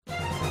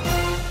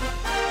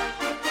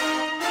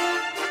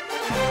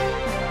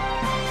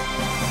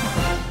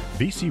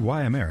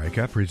VCY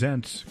America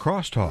presents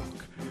Crosstalk,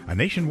 a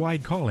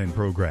nationwide call-in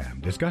program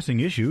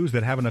discussing issues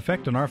that have an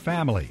effect on our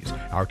families,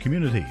 our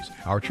communities,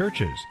 our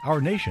churches, our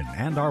nation,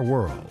 and our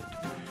world.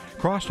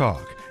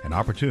 Crosstalk, an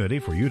opportunity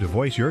for you to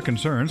voice your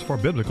concerns for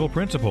biblical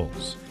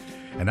principles.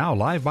 And now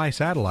live by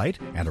satellite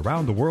and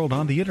around the world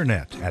on the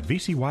internet at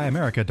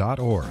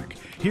vcyamerica.org.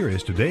 Here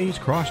is today's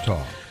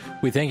Crosstalk.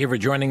 We thank you for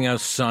joining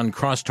us on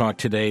Crosstalk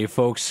today.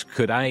 Folks,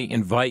 could I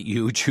invite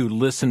you to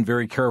listen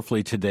very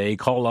carefully today,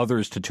 call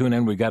others to tune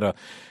in. We've got to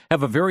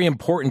have a very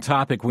important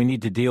topic we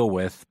need to deal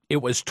with.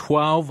 It was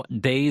 12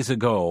 days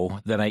ago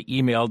that I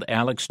emailed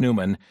Alex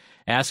Newman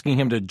asking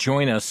him to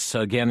join us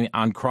again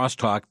on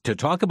Crosstalk to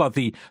talk about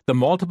the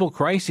multiple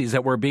crises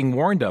that we're being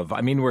warned of.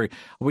 I mean, we're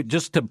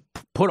just to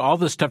put all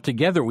this stuff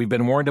together, we've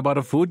been warned about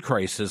a food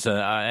crisis,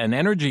 an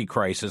energy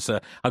crisis,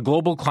 a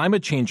global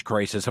climate change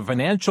crisis, a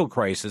financial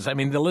crisis. I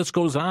mean, the list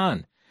goes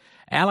on.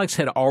 Alex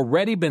had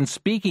already been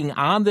speaking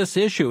on this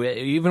issue,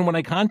 even when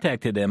I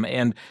contacted him,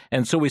 and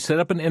so we set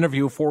up an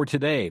interview for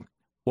today.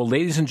 Well,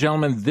 ladies and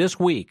gentlemen, this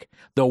week,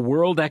 the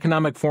World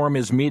Economic Forum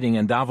is meeting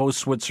in Davos,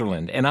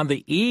 Switzerland. And on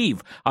the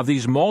eve of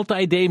these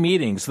multi-day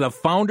meetings, the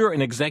founder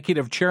and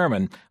executive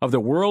chairman of the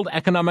World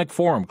Economic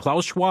Forum,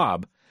 Klaus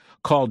Schwab,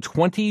 called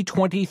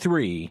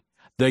 2023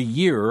 the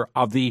year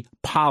of the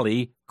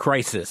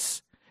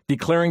polycrisis,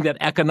 declaring that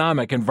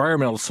economic,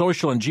 environmental,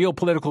 social, and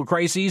geopolitical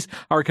crises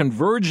are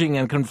converging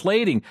and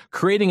conflating,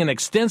 creating an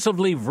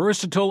extensively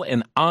versatile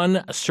and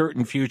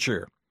uncertain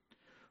future.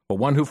 But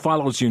one who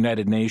follows the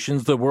United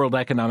Nations, the World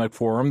Economic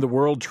Forum, the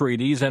world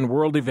treaties, and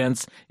world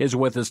events is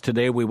with us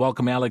today. We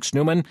welcome Alex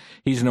Newman.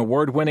 He's an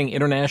award-winning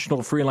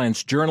international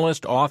freelance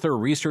journalist, author,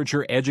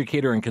 researcher,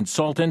 educator, and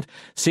consultant,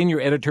 senior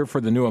editor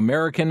for The New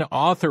American,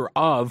 author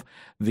of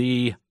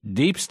The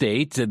Deep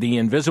State, The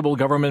Invisible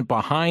Government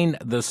Behind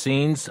the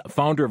Scenes,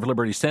 founder of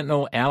Liberty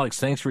Sentinel.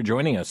 Alex, thanks for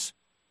joining us.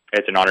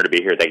 It's an honor to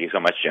be here. Thank you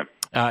so much, Jim.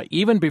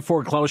 Even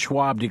before Klaus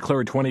Schwab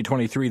declared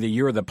 2023 the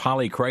year of the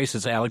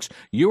polycrisis, Alex,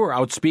 you were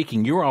out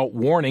speaking, you were out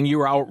warning, you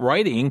were out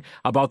writing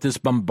about this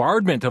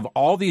bombardment of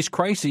all these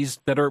crises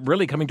that are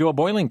really coming to a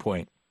boiling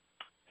point.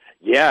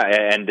 Yeah,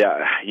 and,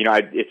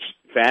 it's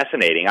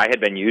fascinating. I had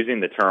been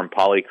using the term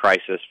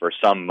polycrisis for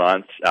some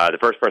months. The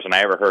first person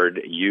I ever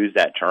heard use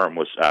that term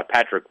was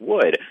Patrick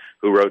Wood,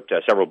 who wrote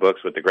several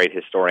books with the great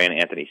historian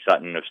Anthony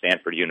Sutton of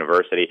Stanford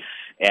University.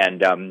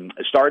 And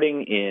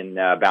starting in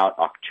about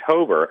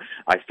October,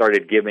 I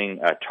started giving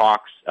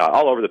talks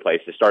all over the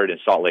place. It started in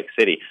Salt Lake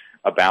City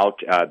about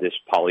this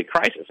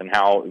polycrisis and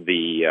how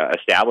the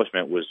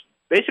establishment was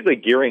basically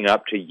gearing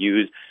up to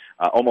use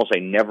almost a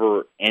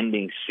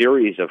never-ending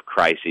series of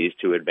crises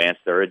to advance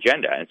their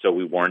agenda. And so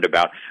we warned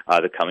about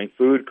the coming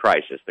food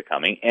crisis, the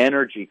coming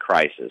energy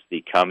crisis,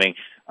 the coming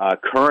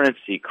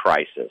currency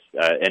crisis.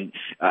 And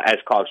as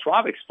Klaus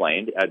Schwab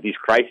explained, these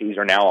crises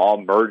are now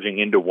all merging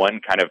into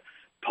one kind of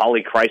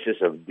polycrisis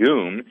of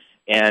doom.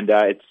 And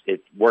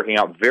it's working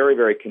out very,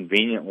 very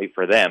conveniently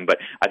for them. But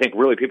I think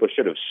really people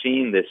should have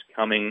seen this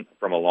coming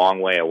from a long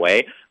way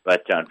away.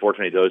 But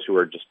unfortunately, those who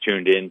are just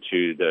tuned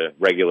into the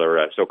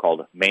regular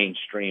so-called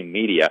mainstream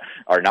media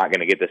are not going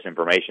to get this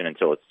information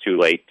until it's too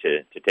late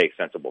to take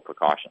sensible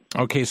precautions.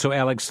 Okay, so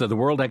Alex, the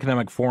World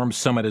Economic Forum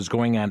Summit is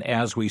going on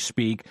as we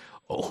speak.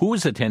 Who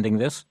is attending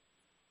this?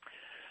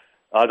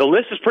 The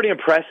list is pretty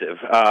impressive,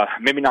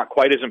 maybe not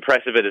quite as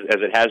impressive as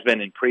it has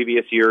been in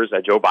previous years.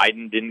 Joe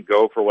Biden didn't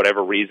go for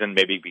whatever reason,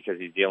 maybe because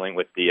he's dealing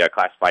with the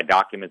classified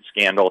document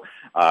scandal.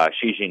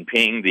 Xi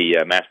Jinping,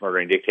 the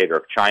mass-murdering dictator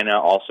of China,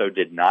 also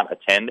did not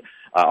attend,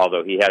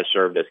 although he has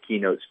served as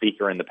keynote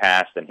speaker in the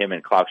past, and him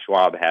and Klaus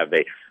Schwab have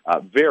a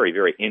very,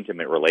 very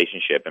intimate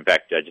relationship. In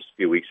fact, just a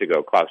few weeks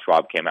ago, Klaus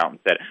Schwab came out and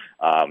said,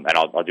 and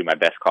I'll do my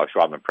best Klaus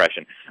Schwab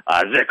impression,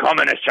 the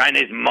communist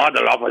Chinese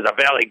model offers a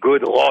very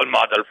good role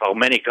model for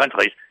many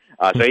countries.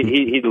 So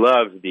he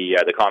loves the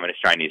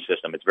communist Chinese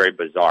system. It's very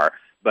bizarre.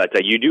 But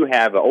you do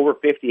have over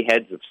 50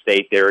 heads of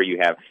state there. You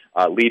have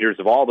leaders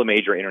of all the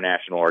major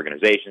international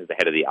organizations, the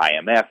head of the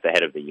IMF, the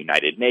head of the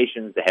United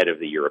Nations, the head of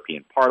the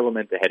European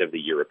Parliament, the head of the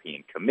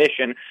European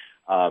Commission.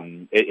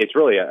 It's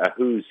really a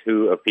who's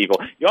who of people.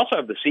 You also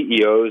have the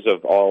CEOs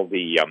of all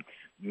the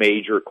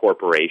major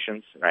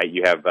corporations, right?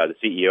 You have the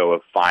CEO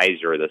of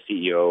Pfizer, the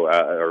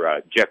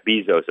CEO, Jeff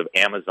Bezos of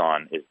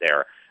Amazon is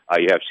there.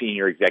 You have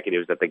senior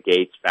executives at the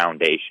Gates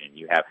Foundation.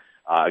 You have,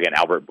 again,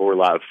 Albert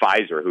Bourla of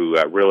Pfizer, who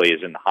really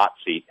is in the hot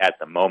seat at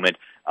the moment.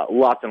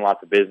 Lots and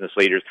lots of business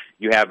leaders.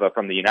 You have,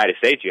 from the United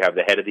States, you have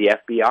the head of the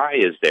FBI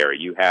is there.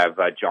 You have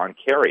John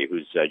Kerry,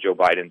 who's Joe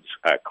Biden's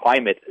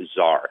climate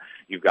czar.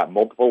 You've got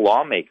multiple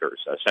lawmakers,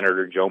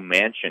 Senator Joe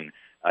Manchin,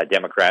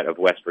 Democrat of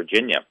West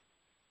Virginia.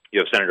 You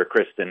have Senator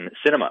Kristen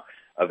Sinema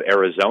of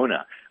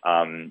Arizona.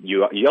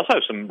 You also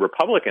have some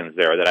Republicans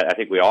there that I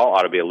think we all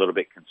ought to be a little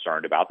bit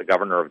concerned about. The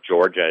governor of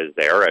Georgia is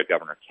there,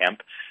 Governor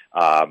Kemp.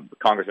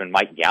 Congressman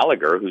Mike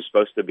Gallagher, who's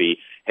supposed to be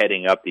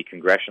heading up the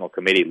congressional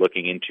committee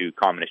looking into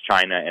Communist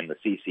China and the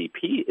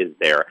CCP, is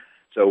there.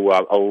 So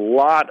a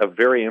lot of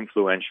very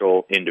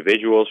influential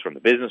individuals from the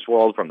business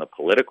world, from the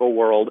political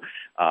world,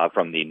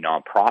 from the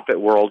nonprofit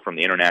world, from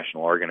the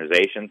international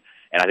organizations.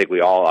 and I think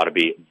we all ought to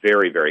be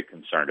very, very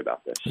concerned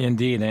about this.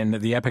 Indeed, and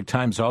the Epoch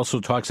Times also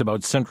talks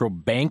about central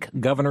bank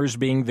governors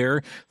being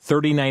there,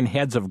 39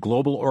 heads of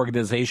global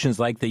organizations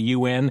like the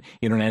UN,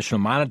 International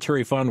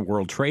Monetary Fund,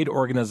 World Trade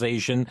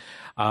Organization,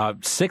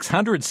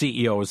 600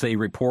 CEOs, they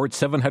report,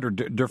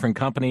 700 different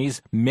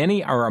companies.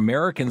 Many are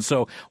Americans.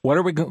 So what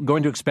are we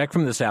going to expect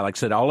from this, Alex?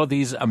 That all of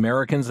these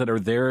Americans that are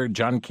there,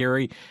 John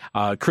Kerry,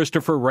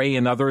 Christopher Wray,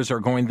 and others are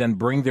going to then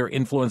bring their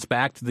influence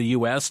back to the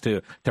U.S.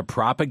 to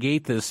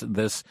propagate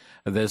this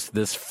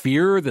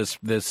fear,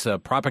 this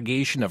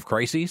propagation of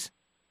crises?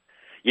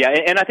 Yeah,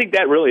 and I think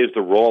that really is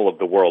the role of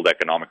the World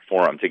Economic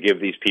Forum, to give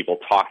these people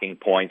talking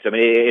points. I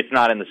mean, it's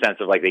not in the sense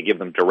of like they give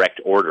them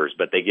direct orders,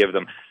 but they give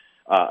them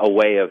a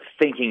way of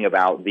thinking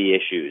about the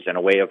issues and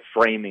a way of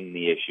framing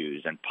the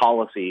issues and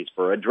policies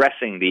for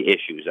addressing the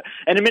issues.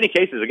 And in many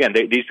cases, again,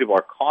 these people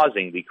are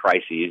causing the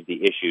crises,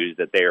 the issues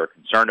that they are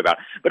concerned about.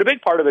 But a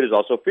big part of it is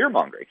also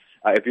fear-mongering.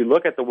 If you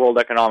look at the World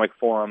Economic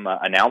Forum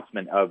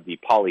announcement of the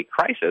poly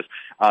crisis,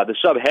 the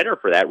subheader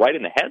for that, right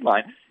in the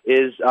headline,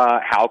 is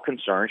how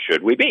concerned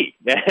should we be?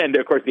 And,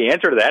 of course, the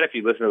answer to that, if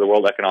you listen to the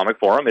World Economic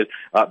Forum, is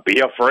be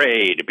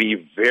afraid,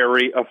 be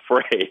very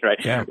afraid, right?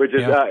 Yeah, which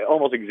is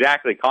almost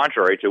exactly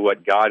contrary to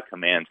what God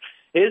commands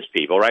his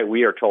people, right?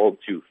 We are told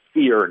to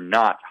fear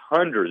not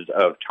hundreds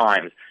of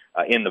times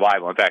in the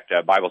Bible. In fact,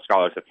 Bible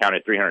scholars have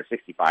counted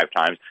 365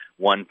 times,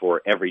 one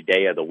for every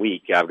day of the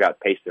week. I've got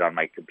pasted on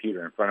my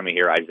computer in front of me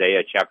here,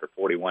 Isaiah chapter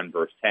 41,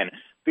 verse 10.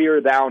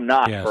 Fear thou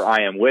not, for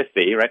I am with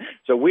thee, right?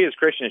 So we as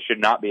Christians should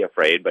not be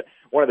afraid, but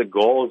one of the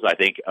goals, I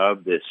think,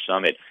 of this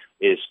summit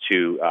is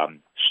to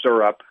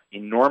stir up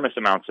enormous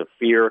amounts of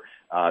fear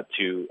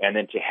and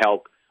then to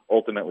help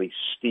ultimately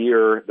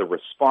steer the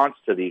response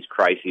to these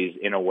crises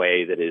in a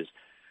way that is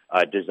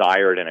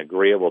desired and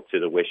agreeable to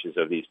the wishes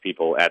of these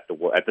people at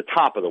the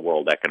top of the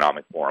World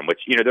Economic Forum,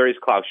 which, there is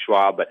Klaus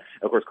Schwab, but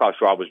of course Klaus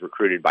Schwab was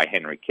recruited by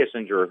Henry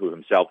Kissinger, who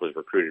himself was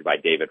recruited by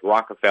David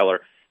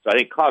Rockefeller. So I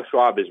think Klaus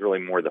Schwab is really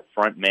more the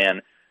front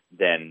man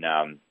than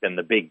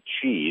the big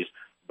cheese,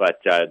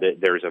 but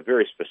there's a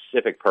very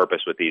specific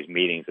purpose with these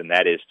meetings, and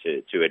that is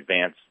to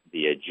advance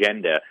the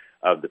agenda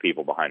of the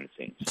people behind the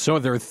scenes. So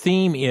their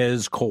theme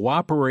is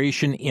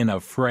cooperation in a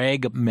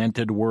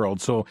fragmented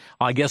world. So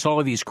I guess all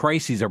of these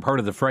crises are part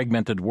of the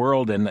fragmented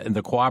world and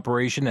the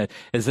cooperation.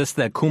 Is this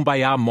that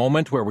kumbaya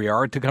moment where we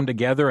are to come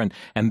together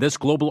and this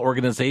global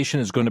organization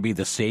is going to be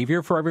the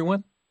savior for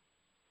everyone?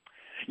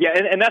 Yeah,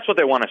 and that's what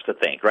they want us to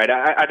think, right?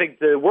 I think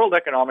the World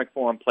Economic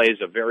Forum plays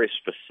a very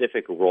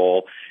specific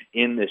role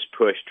in this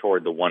push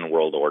toward the one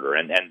world order,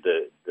 and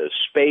the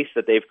space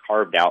that they've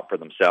carved out for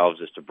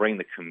themselves is to bring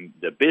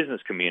the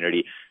business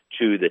community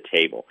to the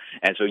table.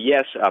 And so,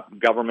 yes,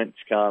 governments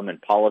come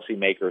and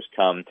policymakers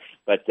come,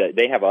 but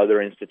they have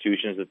other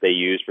institutions that they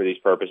use for these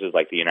purposes,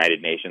 like the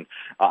United Nations.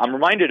 I'm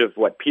reminded of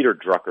what Peter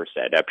Drucker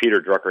said.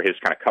 Peter Drucker, his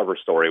kind of cover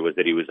story was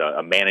that he was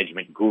a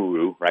management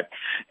guru, right?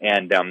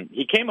 And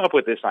he came up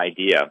with this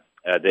idea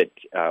that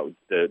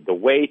the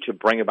way to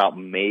bring about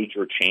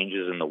major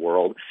changes in the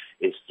world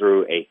is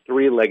through a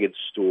three-legged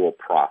stool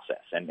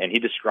process. And he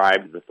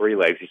described the three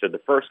legs. He said the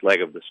first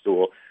leg of the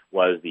stool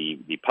was the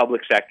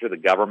public sector, the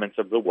governments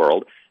of the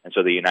world. And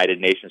so the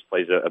United Nations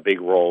plays a big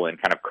role in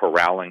kind of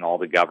corralling all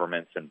the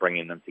governments and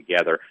bringing them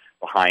together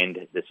behind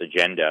this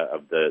agenda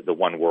of the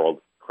one world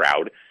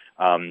crowd.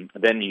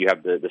 Then you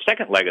have the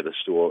second leg of the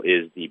stool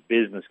is the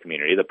business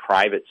community, the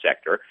private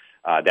sector.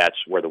 That's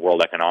where the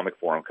World Economic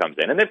Forum comes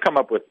in. And they've come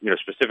up with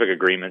specific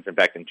agreements. In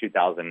fact, in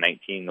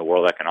 2019, the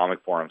World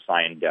Economic Forum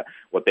signed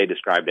what they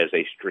described as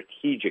a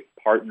strategic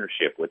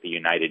partnership with the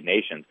United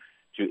Nations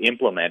to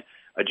implement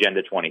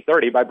Agenda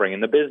 2030 by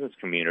bringing the business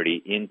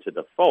community into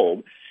the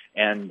fold.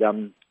 And,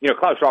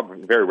 Klaus Schwab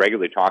very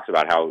regularly talks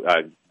about how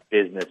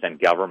business and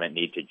government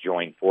need to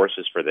join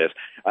forces for this.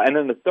 And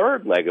then the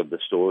third leg of the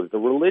stool is the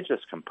religious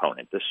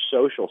component, the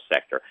social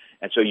sector.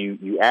 And so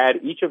you add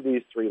each of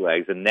these three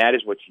legs, and that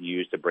is what you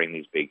use to bring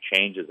these big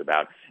changes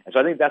about. And so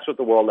I think that's what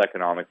the World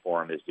Economic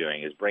Forum is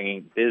doing, is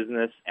bringing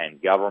business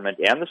and government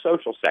and the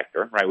social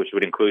sector, right, which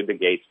would include the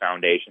Gates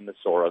Foundation, the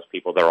Soros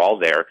people, they're all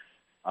there,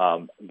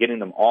 getting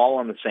them all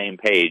on the same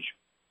page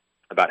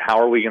about how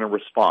are we going to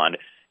respond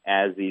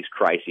as these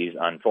crises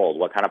unfold.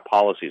 What kind of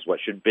policies? What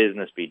should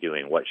business be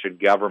doing? What should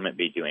government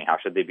be doing? How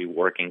should they be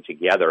working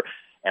together?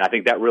 And I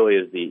think that really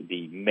is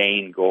the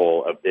main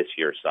goal of this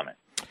year's summit.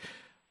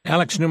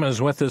 Alex Newman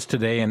is with us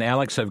today. And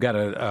Alex, I've got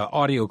an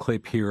audio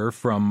clip here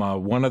from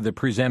one of the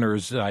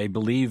presenters. I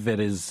believe it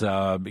is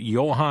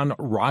Johan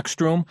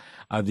Rockström,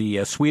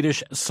 the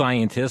Swedish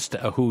scientist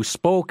who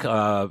spoke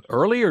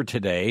earlier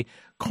today,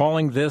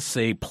 calling this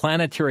a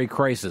planetary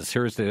crisis.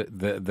 Here's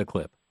the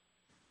clip.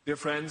 Dear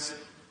friends,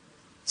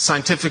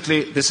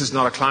 scientifically, this is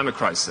not a climate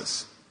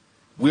crisis.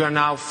 We are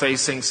now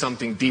facing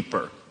something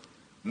deeper.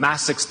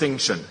 Mass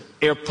extinction,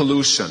 air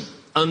pollution,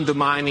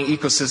 undermining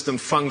ecosystem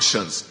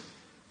functions,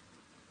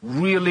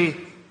 really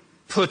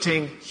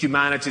putting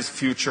humanity's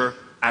future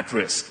at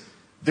risk.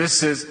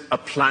 This is a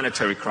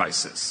planetary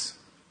crisis.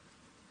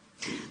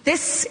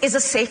 This is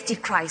a safety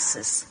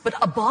crisis, but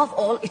above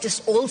all, it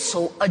is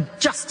also a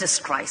justice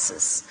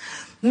crisis.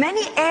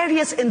 Many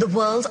areas in the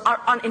world are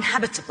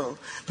uninhabitable.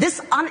 This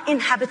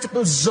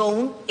uninhabitable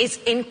zone is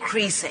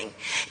increasing.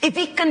 If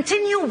we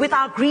continue with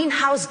our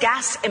greenhouse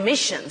gas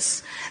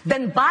emissions,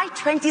 then by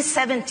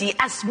 2070,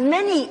 as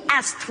many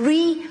as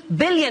 3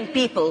 billion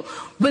people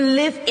will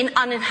live in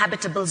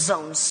uninhabitable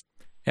zones.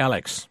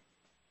 Alex,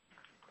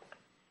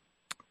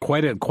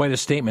 quite a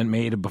statement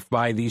made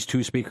by these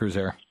two speakers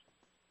there.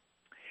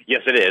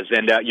 Yes, it is.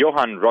 And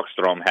Johan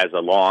Rockström has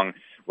a long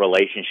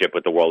relationship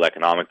with the World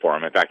Economic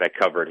Forum. In fact, I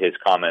covered his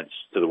comments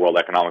to the World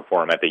Economic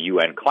Forum at the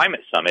UN Climate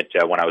Summit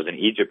when I was in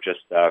Egypt just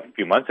a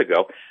few months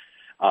ago.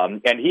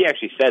 And he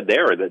actually said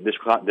there that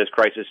this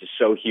crisis is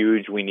so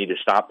huge, we need to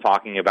stop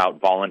talking about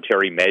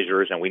voluntary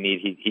measures, and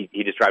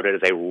he described it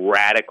as a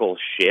radical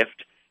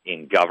shift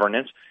in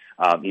governance.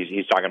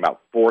 He's talking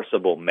about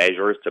forcible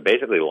measures to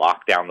basically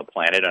lock down the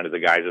planet under the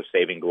guise of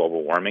saving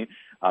global warming.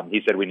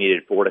 He said we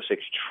needed $4 to $6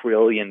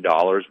 trillion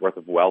worth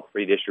of wealth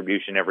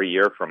redistribution every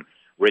year from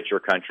richer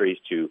countries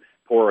to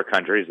poorer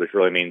countries, which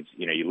really means,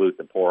 you loot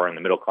the poor and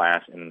the middle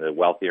class in the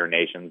wealthier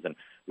nations and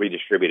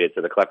redistribute it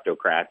to the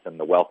kleptocrats and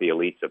the wealthy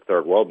elites of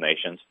third world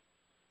nations.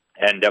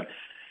 And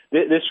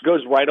this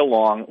goes right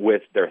along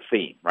with their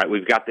theme, right?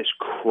 We've got this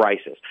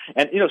crisis.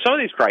 And, some of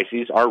these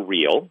crises are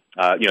real.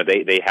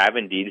 They have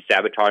indeed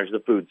sabotaged the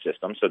food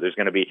system, so there's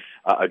going to be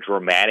a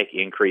dramatic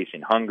increase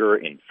in hunger,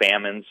 in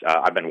famines.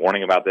 I've been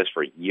warning about this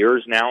for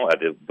years now.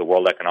 The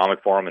World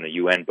Economic Forum and the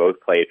UN both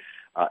played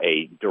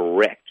a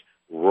direct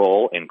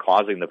role in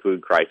causing the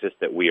food crisis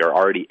that we are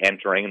already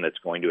entering and that's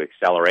going to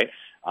accelerate.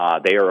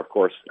 They are, of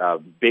course,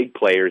 big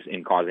players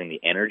in causing the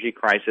energy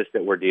crisis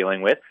that we're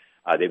dealing with.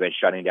 They've been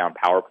shutting down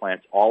power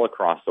plants all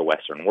across the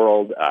Western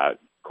world,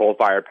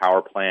 coal-fired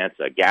power plants,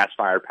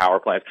 gas-fired power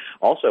plants,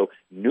 also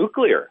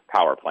nuclear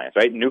power plants,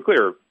 right?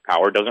 Nuclear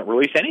power doesn't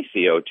release any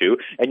CO2,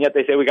 and yet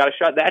they say we got to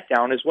shut that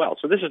down as well.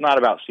 So this is not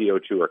about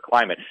CO2 or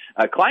climate.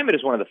 Climate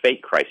is one of the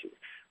fake crises,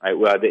 right?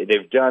 Well,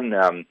 they've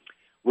done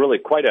really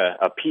quite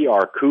a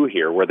PR coup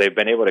here where they've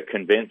been able to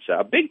convince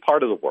a big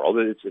part of the world.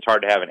 It's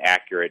hard to have an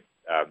accurate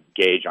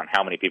gauge on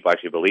how many people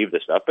actually believe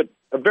this stuff, but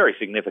a very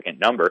significant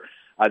number.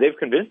 They've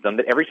convinced them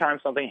that every time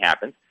something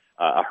happens,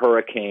 a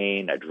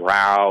hurricane, a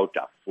drought,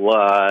 a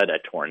flood, a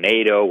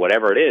tornado,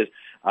 whatever it is,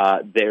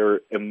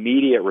 their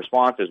immediate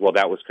response is, well,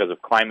 that was because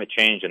of climate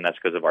change and that's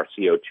because of our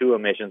CO2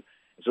 emissions.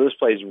 So this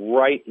plays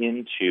right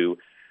into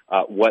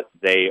what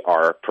they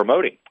are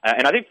promoting.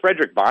 And I think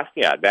Frederick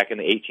Bastiat, back in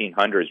the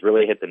 1800s,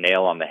 really hit the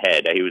nail on the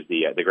head. He was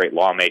the great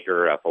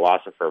lawmaker,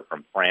 philosopher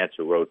from France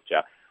who wrote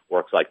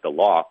works like The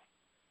Law.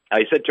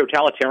 He said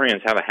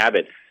totalitarians have a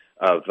habit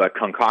of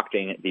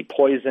concocting the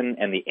poison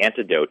and the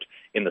antidote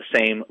in the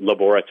same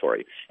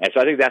laboratory. And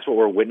so I think that's what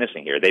we're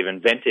witnessing here. They've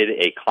invented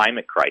a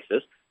climate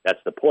crisis.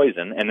 That's the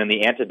poison. And then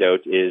the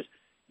antidote is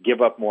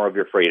give up more of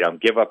your freedom,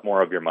 give up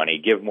more of your money,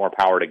 give more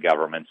power to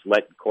governments,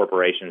 let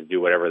corporations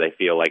do whatever they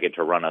feel like it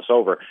to run us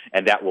over,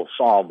 and that will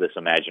solve this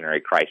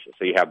imaginary crisis.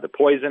 So you have the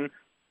poison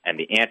and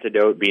the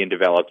antidote being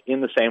developed in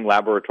the same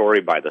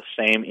laboratory by the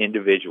same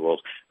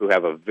individuals who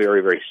have a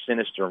very, very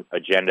sinister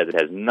agenda that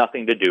has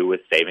nothing to do with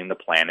saving the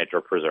planet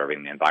or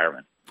preserving the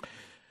environment.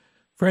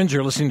 Friends,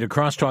 you're listening to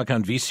Crosstalk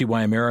on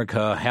VCY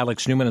America.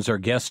 Alex Newman is our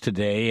guest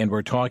today, and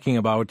we're talking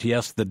about,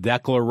 yes, the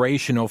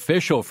declaration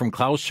official from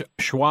Klaus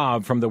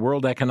Schwab from the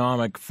World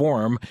Economic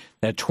Forum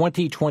that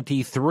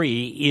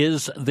 2023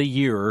 is the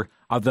year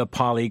of the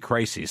poly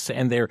crisis.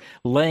 And they're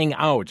laying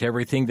out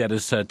everything that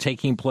is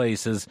taking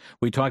place as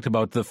we talked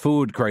about the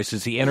food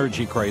crisis, the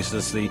energy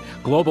crisis, the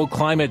global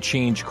climate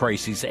change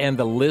crisis, and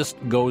the list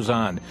goes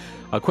on.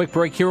 A quick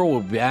break here.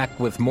 We'll be back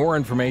with more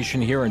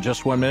information here in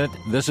just 1 minute.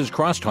 This is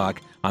Crosstalk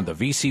on the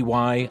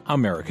VCY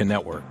America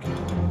Network.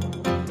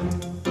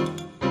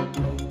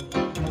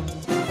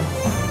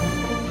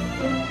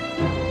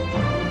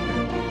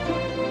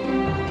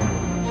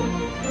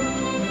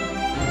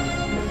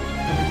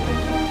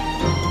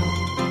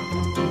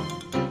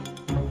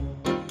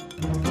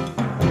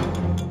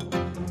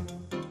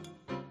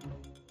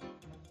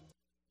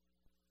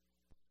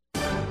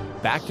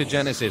 Back to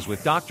Genesis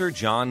with Dr.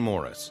 John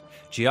Morris,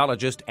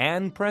 geologist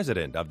and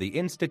president of the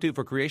Institute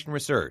for Creation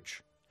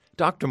Research.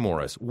 Dr.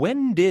 Morris,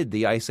 when did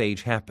the Ice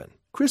Age happen?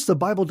 Chris, the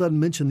Bible doesn't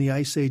mention the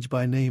Ice Age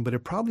by name, but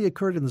it probably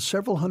occurred in the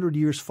several hundred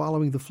years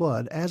following the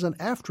flood as an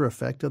after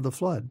effect of the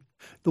flood.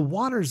 The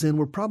waters then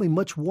were probably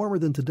much warmer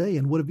than today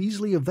and would have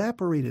easily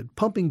evaporated,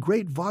 pumping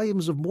great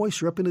volumes of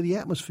moisture up into the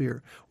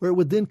atmosphere, where it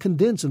would then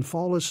condense and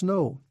fall as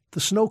snow. The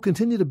snow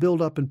continued to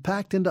build up and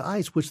packed into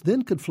ice, which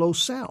then could flow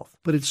south,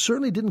 but it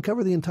certainly didn't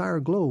cover the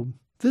entire globe.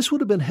 This would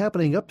have been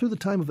happening up through the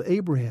time of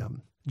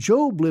Abraham.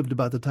 Job lived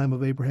about the time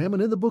of Abraham,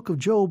 and in the book of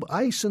Job,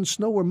 ice and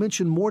snow are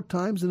mentioned more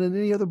times than in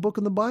any other book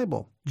in the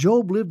Bible.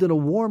 Job lived in a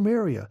warm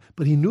area,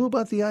 but he knew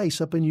about the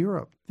ice up in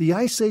Europe. The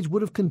Ice Age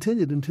would have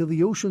continued until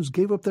the oceans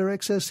gave up their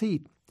excess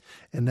heat,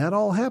 and that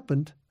all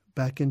happened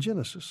back in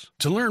Genesis.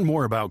 To learn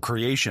more about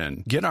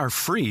creation, get our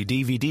free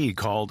DVD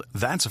called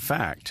That's a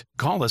Fact.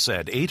 Call us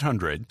at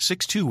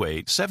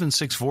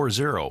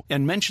 800-628-7640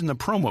 and mention the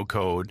promo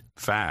code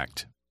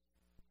FACT.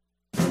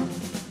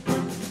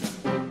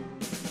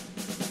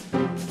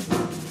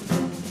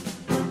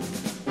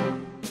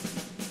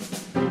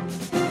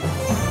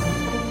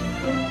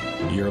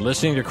 You're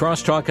listening to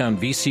Crosstalk on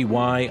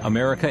VCY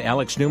America.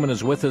 Alex Newman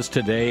is with us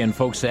today. And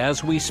folks,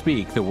 as we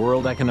speak, the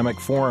World Economic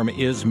Forum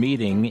is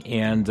meeting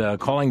and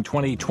calling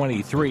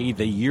 2023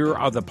 the year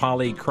of the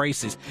poly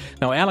crisis.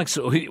 Now, Alex,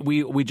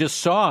 we just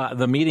saw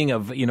the meeting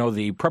of,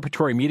 the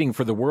preparatory meeting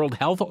for the World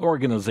Health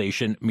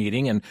Organization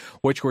meeting, in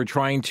which we're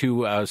trying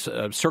to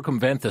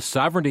circumvent the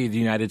sovereignty of the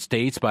United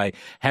States by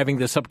having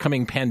this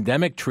upcoming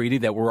pandemic treaty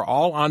that we're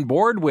all on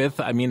board with.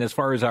 I mean, as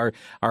far as our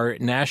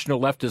national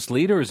leftist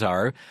leaders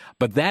are.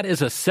 But that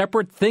is a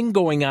separate thing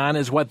going on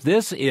is what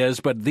this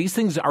is. But these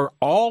things are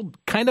all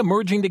kind of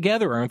merging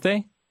together, aren't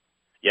they?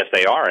 Yes,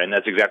 they are. And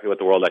that's exactly what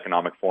the World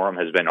Economic Forum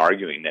has been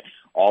arguing, that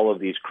all of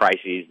these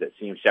crises that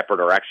seem separate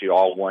are actually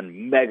all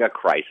one mega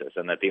crisis,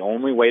 and that the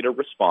only way to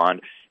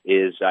respond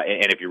is,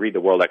 and if you read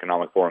the World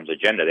Economic Forum's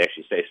agenda, they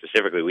actually say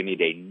specifically we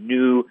need a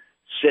new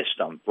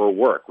system for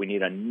work. We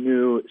need a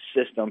new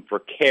system for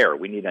care.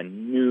 We need a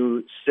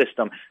new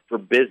system for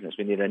business.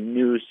 We need a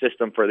new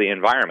system for the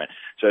environment.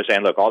 So they're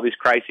saying, look, all these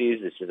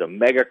crises, this is a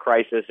mega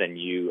crisis, and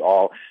you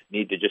all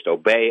need to just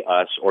obey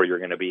us or you're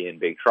going to be in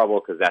big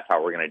trouble, because that's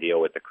how we're going to deal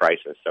with the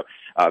crisis. So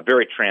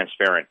very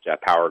transparent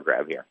power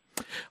grab here.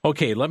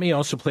 Okay, let me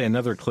also play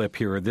another clip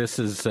here. This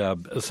is,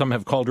 some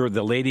have called her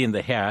the Lady in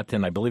the Hat,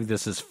 and I believe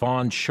this is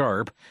Fawn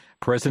Sharp,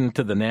 president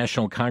of the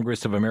National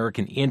Congress of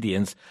American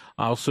Indians,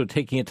 also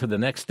taking it to the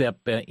next step,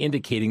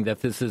 indicating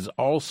that this is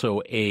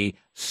also a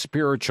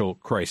spiritual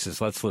crisis.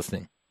 Let's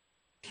listen.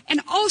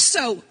 And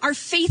also our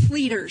faith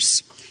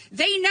leaders,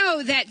 they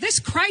know that this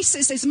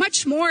crisis is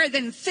much more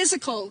than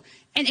physical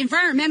and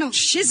environmental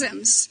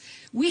schisms.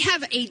 We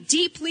have a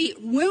deeply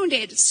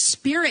wounded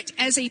spirit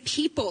as a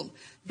people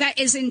that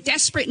is in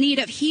desperate need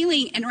of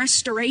healing and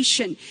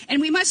restoration. And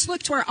we must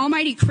look to our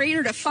Almighty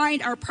Creator to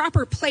find our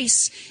proper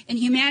place in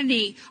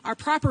humanity, our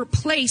proper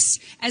place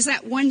as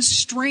that one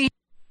strand.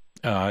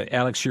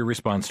 Alex, your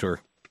response to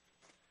her.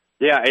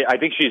 Yeah, I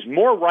think she's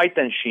more right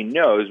than she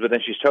knows, but then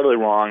she's totally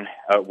wrong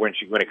when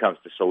it comes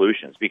to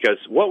solutions. Because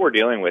what we're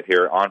dealing with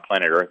here on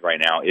planet Earth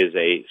right now is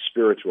a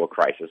spiritual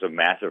crisis of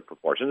massive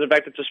proportions. In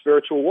fact, it's a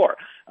spiritual war.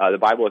 The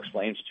Bible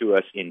explains to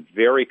us in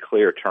very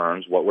clear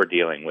terms what we're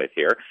dealing with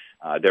here.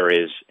 There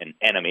is an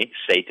enemy,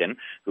 Satan,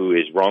 who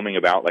is roaming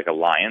about like a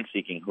lion,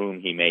 seeking whom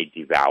he may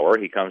devour.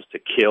 He comes to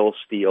kill,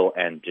 steal,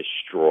 and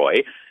destroy.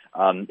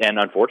 And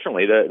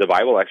unfortunately, the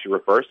Bible actually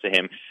refers to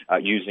him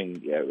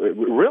using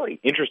really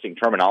interesting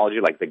terminology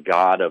like the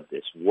God of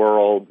this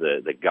world,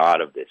 the God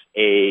of this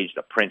age,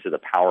 the prince of the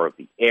power of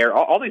the air,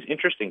 all these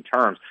interesting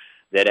terms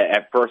that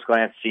at first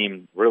glance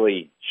seem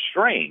really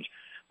strange.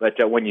 But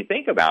when you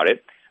think about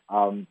it,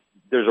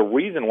 there's a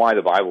reason why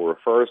the Bible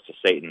refers to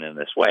Satan in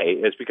this way.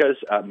 Is because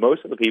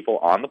most of the people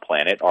on the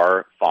planet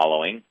are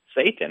following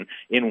Satan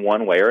in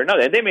one way or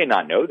another. And they may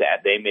not know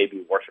that. They may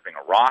be worshiping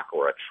a rock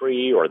or a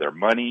tree or their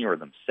money or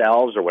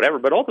themselves or whatever,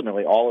 but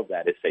ultimately all of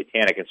that is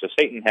satanic. And so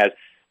Satan has,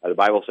 the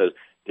Bible says,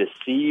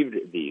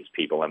 deceived these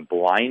people and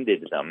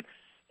blinded them.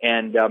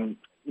 And,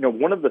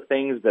 one of the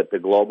things that the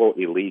global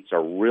elites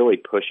are really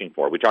pushing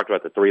for, we talked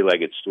about the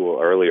three-legged stool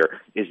earlier,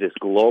 is this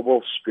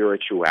global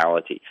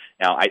spirituality.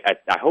 Now,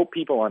 I hope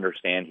people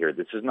understand here,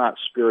 this is not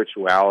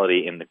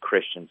spirituality in the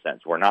Christian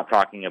sense. We're not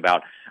talking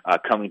about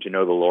coming to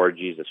know the Lord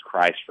Jesus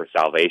Christ for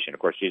salvation. Of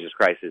course, Jesus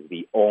Christ is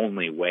the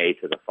only way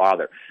to the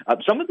Father.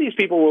 Some of these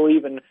people will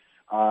even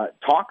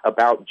talk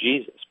about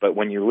Jesus, but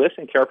when you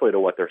listen carefully to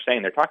what they're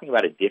saying, they're talking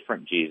about a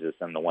different Jesus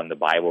than the one the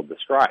Bible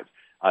describes.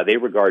 They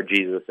regard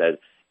Jesus as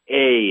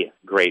a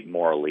great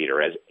moral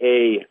leader, as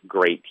a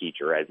great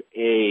teacher, as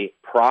a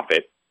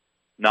prophet,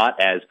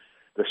 not as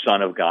the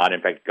Son of God,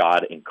 in fact,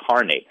 God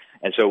incarnate.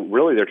 And so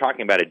really they're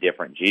talking about a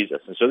different Jesus.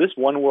 And so this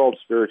one world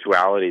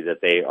spirituality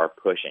that they are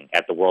pushing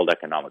at the World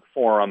Economic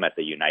Forum, at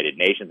the United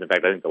Nations, in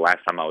fact, I think the last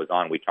time I was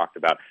on, we talked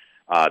about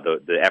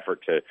the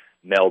effort to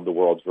meld the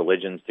world's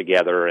religions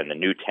together and the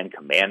new 10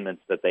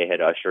 Commandments that they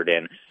had ushered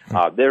in.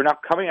 They're now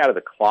coming out of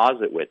the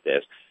closet with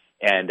this.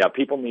 And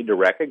people need to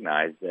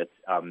recognize that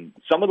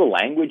some of the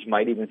language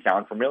might even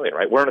sound familiar,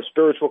 right? We're in a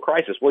spiritual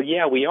crisis. Well,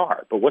 yeah, we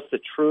are. But what's the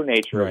true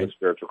nature of the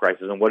spiritual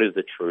crisis, and what is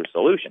the true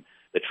solution?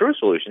 The true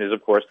solution is,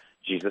 of course,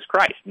 Jesus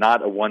Christ,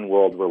 not a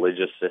one-world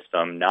religious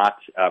system, not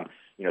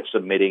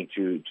submitting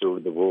to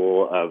the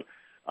rule of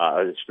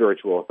the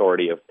spiritual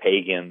authority of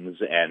pagans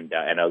and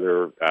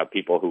other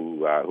people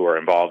who are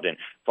involved in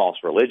false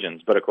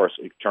religions, but of course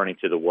turning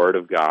to the Word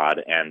of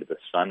God and the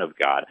Son of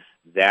God.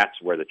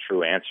 That's where the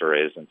true answer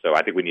is, and so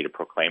I think we need to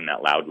proclaim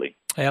that loudly.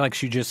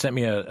 Alex, you just sent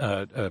me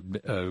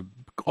a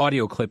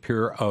audio clip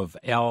here of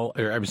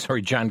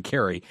John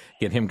Kerry.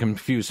 Get him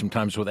confused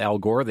sometimes with Al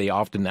Gore. They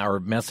often are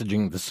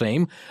messaging the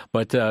same,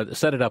 but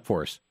set it up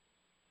for us.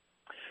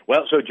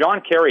 Well, so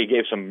John Kerry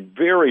gave some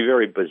very,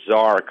 very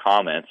bizarre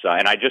comments,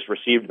 and I just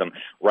received them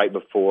right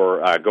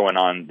before going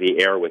on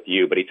the air with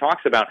you. But he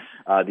talks about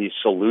these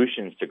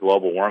solutions to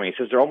global warming.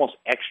 He says they're almost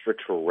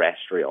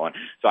extraterrestrial. And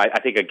so I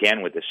think,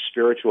 again, with the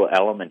spiritual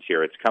element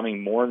here, it's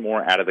coming more and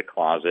more out of the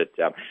closet.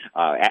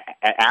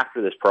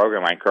 After this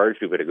program, I encourage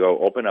people to go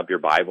open up your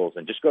Bibles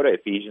and just go to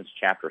Ephesians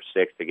chapter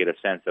 6 to get a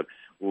sense of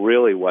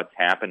really what's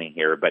happening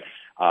here. But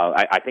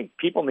I think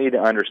people need to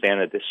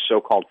understand that this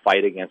so-called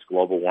fight against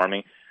global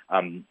warming,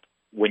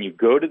 when you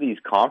go to these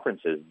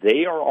conferences,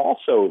 they are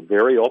also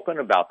very open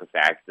about the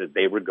fact that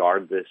they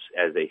regard this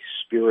as a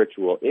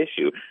spiritual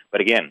issue. But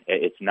again,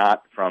 it's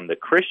not from the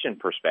Christian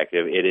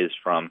perspective. It is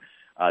from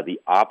the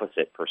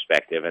opposite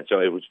perspective. And so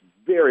it was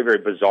very, very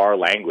bizarre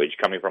language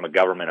coming from a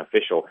government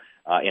official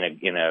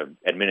in a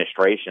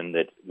administration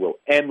that will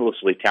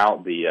endlessly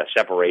tout the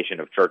separation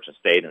of church and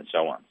state and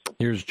so on.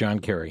 Here's John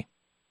Kerry.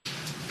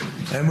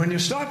 And when you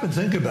stop and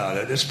think about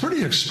it, it's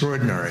pretty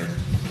extraordinary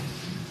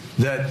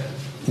that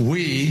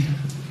we,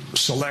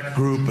 select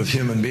group of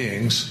human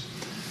beings,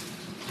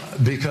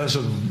 because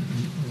of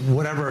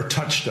whatever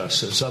touched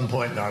us at some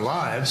point in our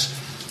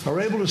lives,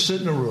 are able to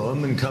sit in a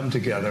room and come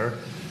together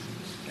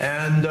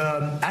and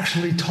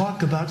actually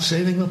talk about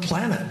saving the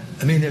planet.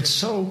 I mean, it's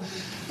so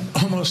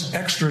almost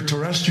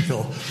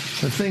extraterrestrial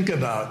to think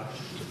about,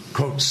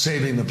 quote,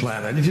 saving the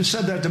planet. If you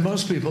said that to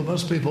most people,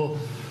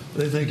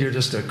 they think you're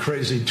just a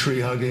crazy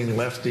tree-hugging,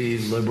 lefty,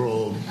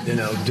 liberal,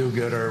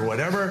 do-gooder,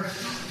 whatever.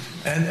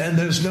 And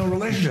there's no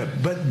relationship.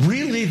 But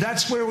really,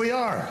 that's where we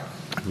are.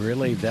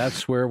 Really,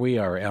 that's where we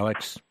are,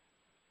 Alex.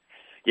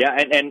 Yeah,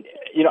 and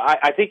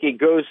I think it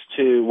goes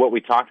to what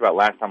we talked about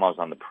last time I was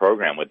on the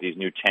program with these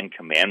new 10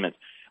 Commandments.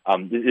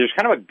 There's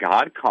kind of a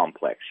God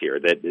complex here,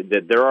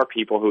 that there are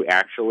people who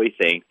actually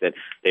think that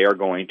they are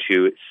going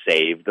to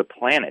save the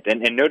planet.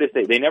 And notice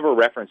they never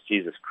reference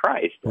Jesus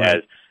Christ as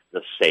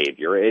the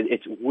Savior.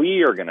 It's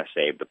we are going to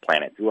save the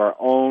planet through our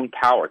own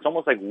power. It's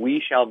almost like we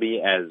shall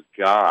be as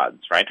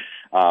gods, right?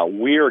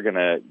 We are going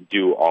to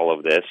do all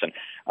of this. And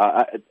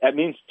that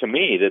means to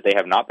me that they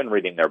have not been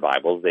reading their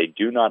Bibles. They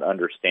do not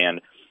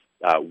understand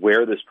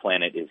where this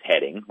planet is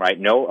heading, right?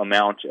 No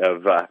amount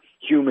of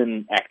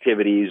human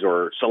activities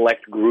or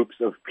select groups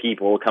of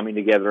people coming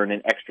together in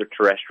an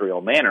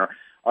extraterrestrial manner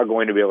are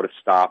going to be able to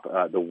stop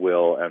the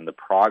will and the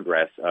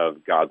progress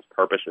of God's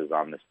purposes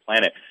on this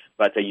planet.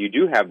 But you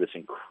do have this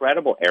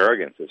incredible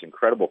arrogance, this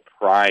incredible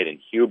pride and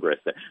hubris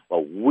that,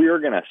 well, we're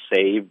going to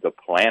save the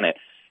planet.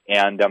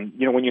 And,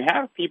 when you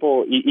have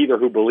people either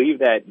who believe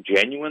that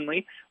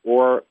genuinely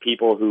or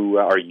people who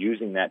are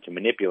using that to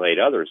manipulate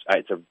others,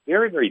 it's a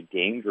very, very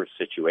dangerous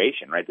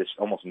situation, right? This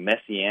almost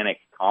messianic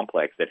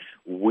complex that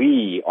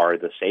we are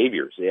the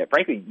saviors. Yeah,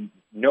 frankly,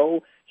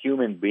 no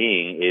human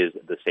being is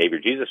the Savior.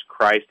 Jesus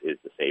Christ is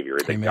the Savior,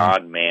 the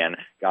God-man,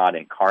 God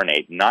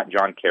incarnate, not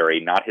John Kerry,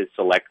 not his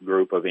select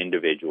group of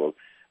individuals.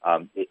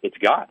 It's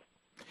God.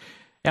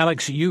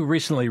 Alex, you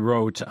recently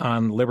wrote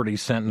on Liberty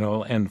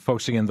Sentinel and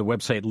focusing on the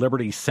website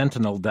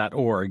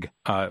libertysentinel.org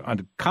on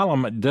a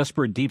column,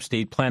 Desperate Deep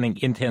State Planning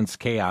Intense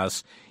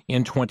Chaos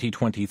in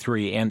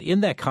 2023. And in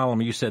that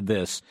column, you said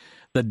this: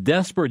 the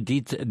desperate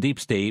deep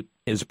state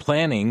is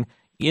planning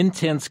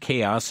intense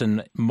chaos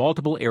in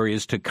multiple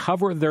areas to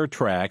cover their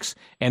tracks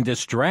and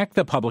distract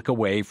the public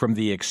away from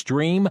the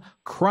extreme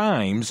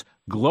crimes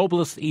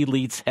globalist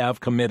elites have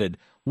committed.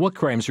 What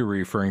crimes are you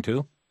referring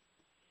to?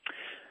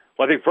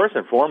 Well, I think first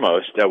and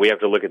foremost, we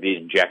have to look at these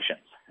injections,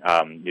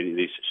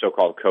 these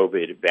so-called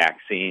COVID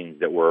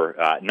vaccines that were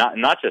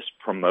not just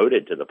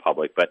promoted to the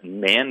public, but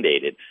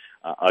mandated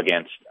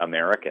against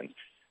Americans.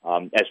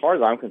 As far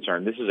as I'm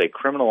concerned, this is a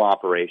criminal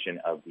operation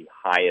of the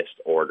highest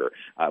order.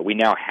 We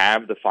now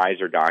have the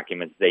Pfizer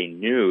documents. They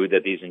knew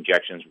that these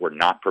injections were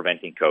not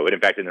preventing COVID. In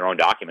fact, in their own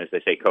documents,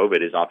 they say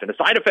COVID is often a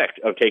side effect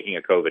of taking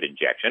a COVID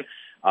injection.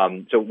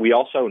 So we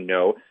also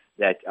know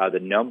that the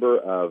number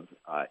of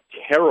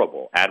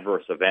terrible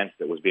adverse events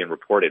that was being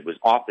reported was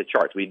off the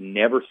charts. We'd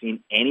never seen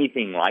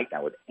anything like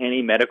that with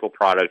any medical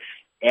product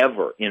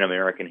ever in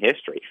American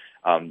history.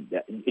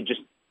 It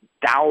just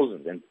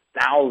thousands and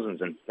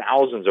thousands and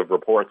thousands of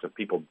reports of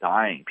people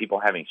dying,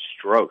 people having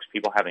strokes,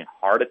 people having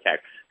heart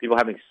attacks, people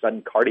having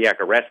sudden cardiac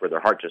arrest where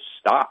their heart just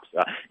stops.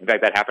 In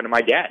fact, that happened to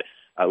my dad.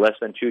 Less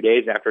than 2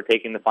 days after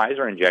taking the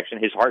Pfizer injection,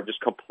 his heart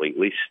just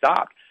completely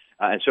stopped.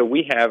 And so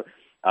we have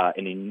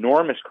an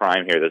enormous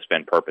crime here that's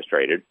been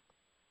perpetrated.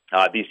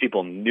 These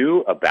people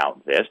knew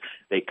about this.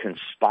 They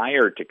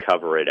conspired to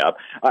cover it up,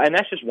 and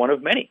that's just one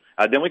of many.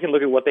 Then we can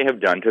look at what they have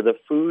done to the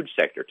food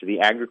sector, to the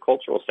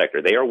agricultural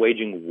sector. They are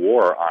waging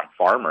war on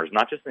farmers,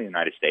 not just in the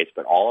United States,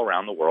 but all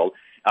around the world,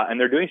 and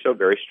they're doing so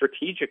very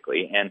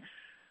strategically. And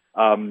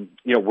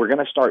we're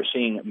going to start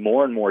seeing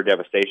more and more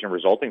devastation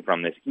resulting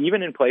from this,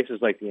 even in places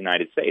like the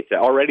United States.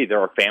 Already there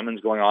are famines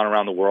going on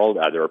around the world.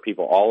 There are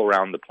people all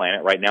around the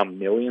planet right now,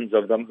 millions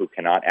of them, who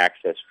cannot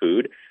access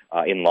food.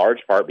 in large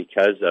part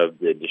because of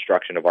the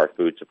destruction of our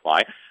food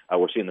supply.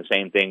 We're seeing the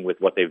same thing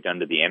with what they've done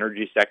to the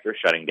energy sector,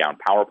 shutting down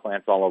power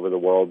plants all over the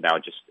world. Now,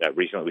 just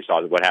recently we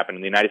saw what happened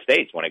in the United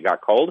States when it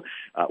got cold.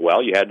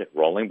 You had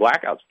rolling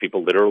blackouts.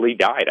 People literally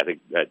died. I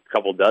think a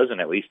couple dozen,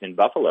 at least in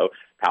Buffalo.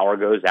 Power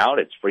goes out.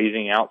 It's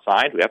freezing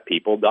outside. We have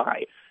people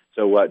die.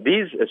 So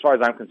these, as far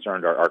as I'm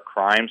concerned, are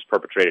crimes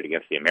perpetrated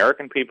against the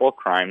American people,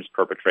 crimes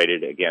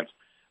perpetrated against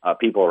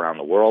people around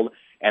the world.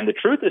 And the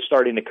truth is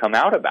starting to come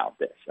out about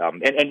this.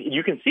 And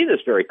you can see this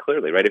very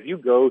clearly, right? If you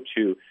go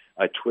to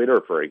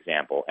Twitter, for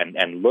example,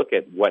 and look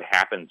at what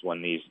happens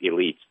when these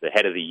elites, the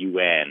head of the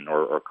UN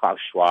or Klaus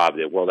Schwab,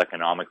 the World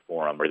Economic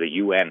Forum, or the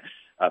UN,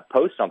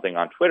 post something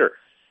on Twitter,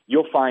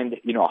 you'll find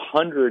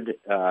 100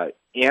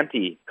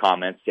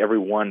 anti-comments to every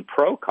one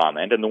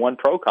pro-comment, and the one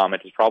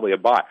pro-comment is probably a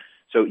bot.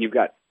 So you've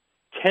got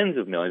tens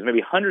of millions, maybe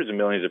hundreds of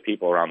millions of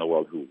people around the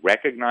world who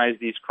recognize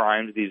these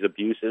crimes, these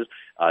abuses.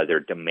 They're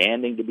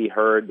demanding to be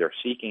heard. They're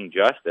seeking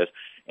justice.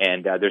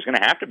 And there's going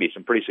to have to be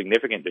some pretty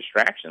significant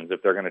distractions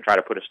if they're going to try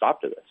to put a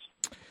stop to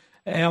this.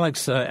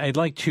 Alex, I'd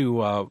like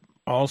to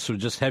also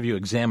just have you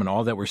examine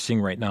all that we're seeing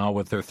right now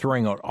with they're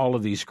throwing out all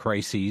of these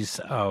crises.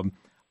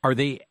 Are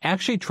they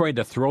actually trying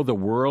to throw the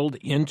world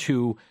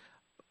into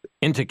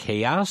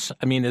chaos?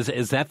 I mean,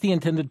 is that the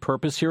intended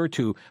purpose here,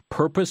 to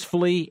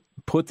purposefully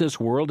put this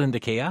world into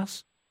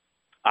chaos?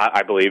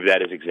 I believe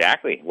that is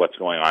exactly what's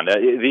going on.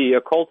 The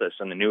occultists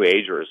and the New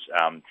Agers,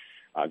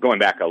 going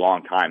back a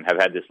long time, have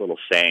had this little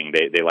saying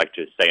they like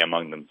to say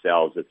among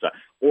themselves. It's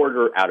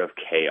order out of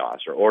chaos,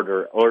 or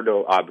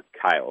ordo ab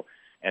chaos.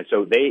 And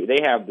so they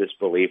have this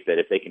belief that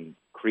if they can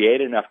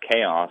create enough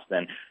chaos,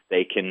 then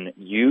they can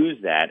use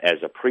that as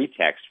a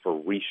pretext for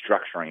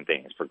restructuring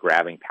things, for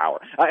grabbing power.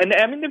 And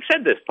I mean, they've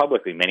said this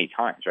publicly many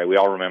times, right? We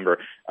all remember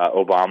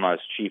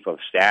Obama's chief of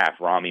staff,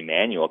 Rahm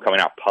Emanuel,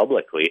 coming out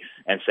publicly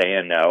and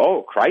saying,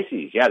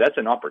 crises, yeah, that's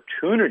an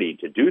opportunity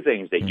to do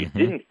things that you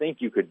didn't think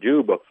you could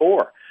do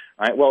before.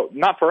 Right? Well,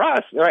 not for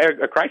us.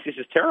 A crisis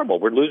is terrible.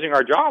 We're losing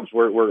our jobs.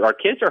 Our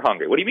kids are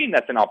hungry. What do you mean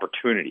that's an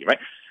opportunity, right?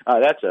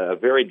 That's a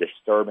very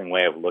disturbing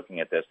way of looking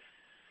at this.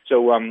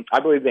 So I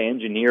believe they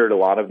engineered a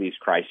lot of these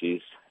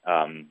crises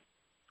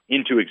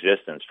into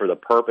existence for the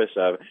purpose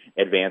of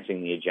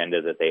advancing the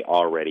agenda that they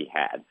already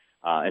had.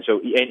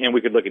 And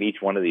we could look at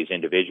each one of these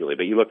individually,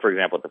 but you look, for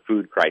example, at the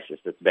food crisis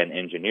that's been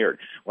engineered.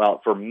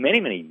 Well, for many,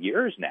 many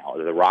years now,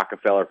 the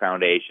Rockefeller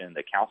Foundation,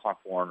 the Council on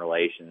Foreign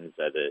Relations,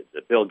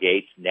 the Bill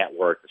Gates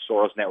Network, the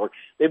Soros Network,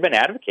 they've been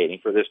advocating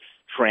for this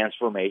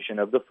transformation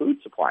of the food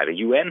supply. The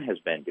UN has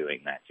been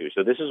doing that too.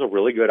 So this is a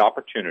really good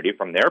opportunity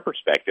from their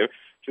perspective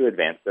to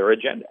advance their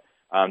agenda.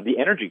 The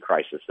energy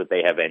crisis that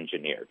they have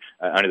engineered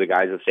under the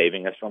guise of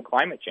saving us from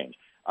climate change.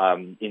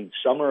 In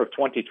summer of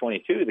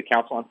 2022, the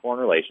Council on Foreign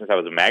Relations, that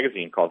was a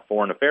magazine called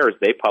Foreign Affairs,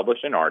 they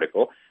published an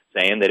article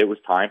saying that it was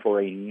time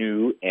for a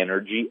new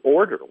energy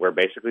order, where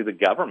basically the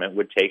government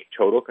would take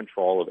total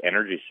control of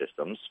energy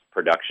systems,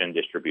 production,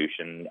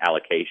 distribution,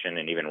 allocation,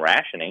 and even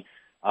rationing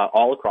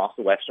all across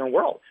the Western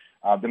world.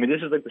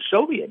 This is like the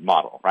Soviet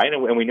model, right?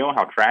 And we know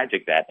how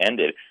tragic that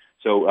ended.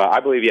 So I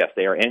believe, yes,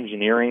 they are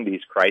engineering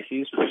these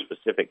crises for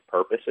specific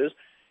purposes.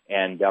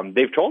 And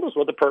they've told us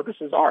what the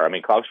purposes are. I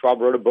mean, Klaus Schwab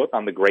wrote a book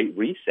on the Great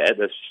Reset.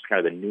 That's just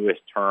kind of the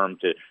newest term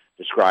to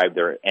describe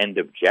their end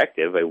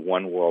objective, a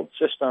one-world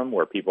system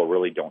where people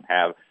really don't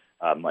have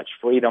much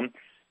freedom.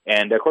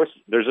 And, of course,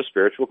 there's a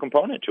spiritual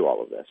component to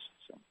all of this.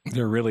 So.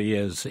 There really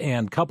is.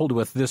 And coupled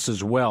with this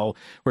as well,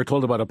 we're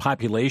told about a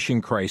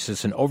population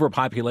crisis, and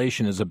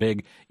overpopulation is a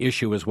big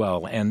issue as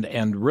well.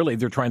 And really,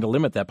 they're trying to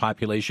limit that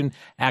population,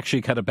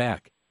 actually cut it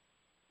back.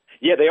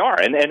 Yeah, they are.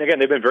 And again,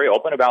 they've been very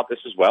open about this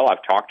as well.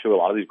 I've talked to a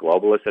lot of these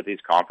globalists at these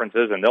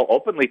conferences, and they'll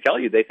openly tell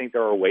you they think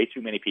there are way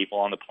too many people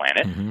on the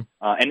planet. And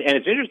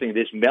it's interesting,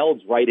 this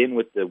melds right in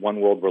with the one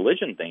world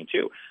religion thing,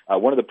 too.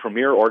 One of the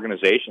premier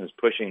organizations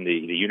pushing the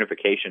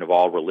unification of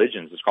all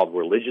religions is called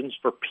Religions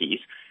for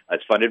Peace.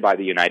 It's funded by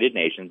the United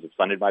Nations. It's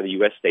funded by the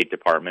U.S. State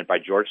Department, by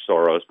George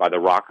Soros, by the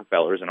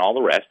Rockefellers, and all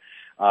the rest.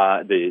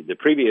 The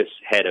previous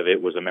head of it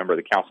was a member of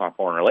the Council on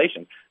Foreign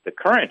Relations. The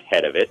current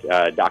head of it,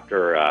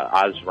 Dr.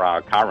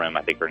 Azra Karim,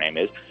 I think her name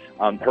is,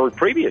 her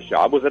previous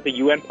job was at the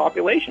UN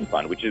Population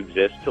Fund, which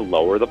exists to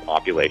lower the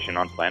population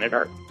on planet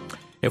Earth.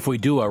 If we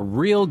do a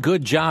real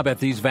good job at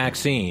these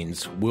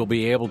vaccines, we'll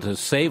be able to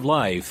save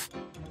life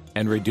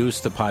and reduce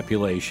the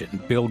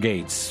population. Bill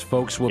Gates.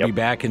 Folks, we'll be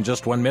back in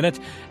just 1 minute.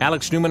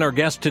 Alex Newman, our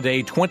guest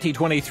today,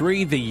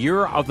 2023, the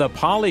year of the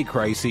poly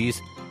crises.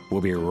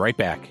 We'll be right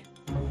back.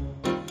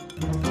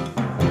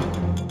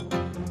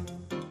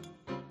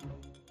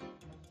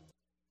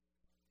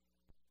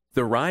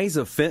 The rise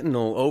of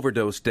fentanyl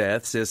overdose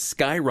deaths is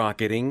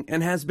skyrocketing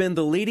and has been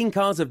the leading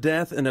cause of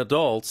death in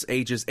adults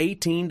ages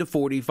 18 to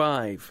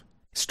 45.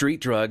 Street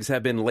drugs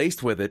have been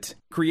laced with it,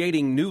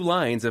 creating new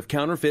lines of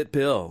counterfeit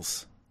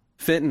pills.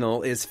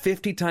 Fentanyl is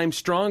 50 times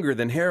stronger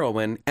than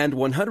heroin and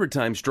 100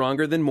 times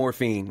stronger than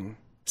morphine.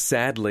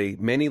 Sadly,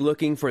 many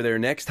looking for their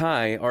next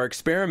high are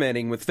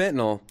experimenting with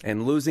fentanyl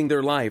and losing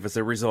their life as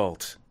a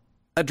result.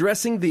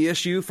 Addressing the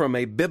issue from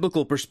a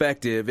biblical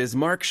perspective is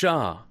Mark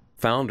Shaw,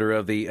 founder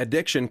of the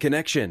Addiction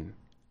Connection.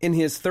 In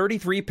his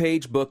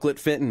 33-page booklet,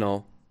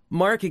 Fentanyl,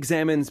 Mark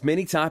examines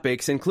many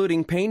topics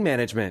including pain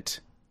management,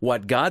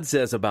 what God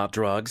says about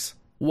drugs,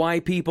 why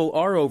people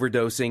are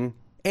overdosing,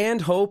 and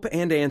hope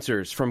and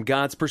answers from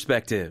God's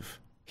perspective.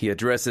 He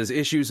addresses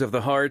issues of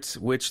the heart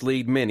which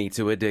lead many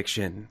to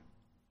addiction.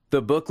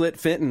 The booklet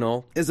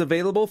Fentanyl is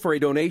available for a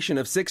donation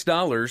of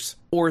 $6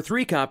 or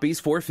 3 copies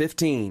for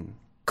 $15.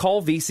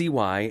 Call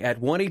VCY at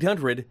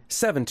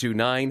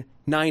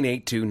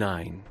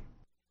 1-800-729-9829.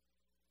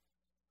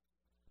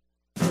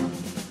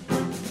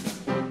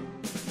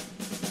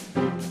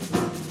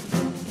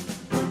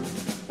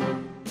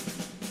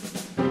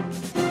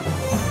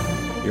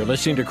 You're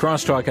listening to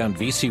Crosstalk on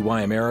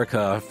VCY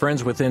America.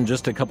 Friends, within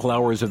just a couple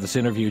hours of this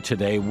interview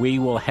today, we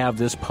will have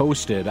this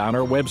posted on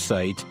our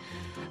website,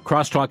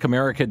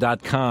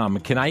 crosstalkamerica.com.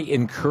 Can I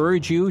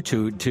encourage you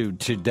to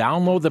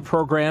download the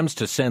programs,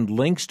 to send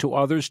links to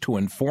others, to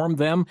inform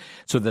them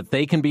so that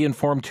they can be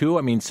informed too?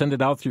 I mean, send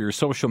it out through your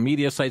social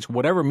media sites,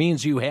 whatever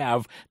means you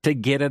have to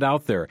get it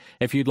out there.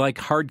 If you'd like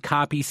hard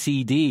copy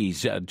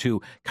CDs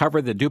to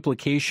cover the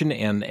duplication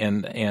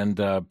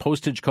and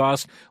postage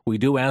costs, we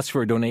do ask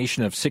for a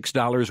donation of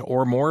 $6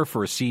 or more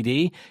for a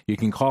CD. You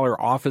can call our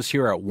office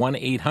here at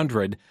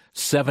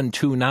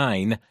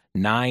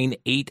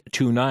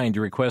 1-800-729-9829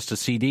 to request a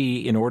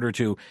CD in order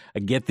to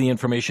get the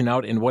information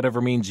out in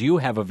whatever means you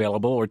have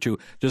available, or to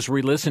just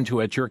re-listen to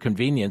it at your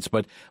convenience.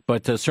 But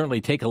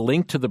certainly take a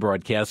link to the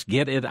broadcast,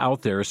 get it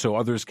out there so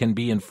others can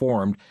be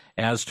informed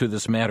as to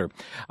this matter.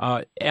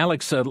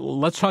 Alex,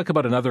 let's talk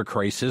about another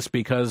crisis,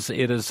 because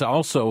it is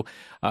also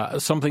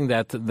something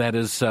that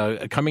is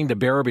coming to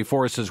bear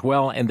before us as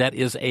well, and that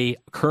is a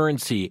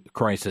currency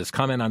crisis.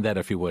 Comment on that,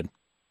 if you would.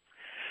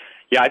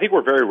 Yeah, I think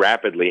we're very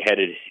rapidly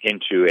headed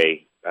into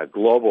a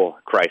global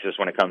crisis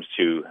when it comes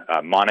to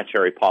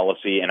monetary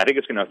policy, and I think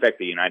it's going to affect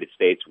the United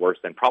States worse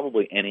than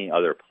probably any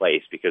other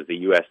place, because the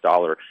U.S.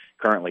 dollar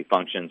currently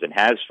functions and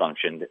has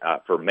functioned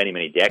for many,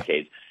 many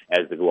decades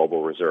as the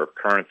global reserve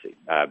currency.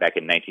 Back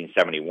in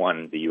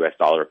 1971, the U.S.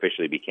 dollar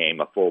officially became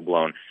a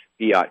full-blown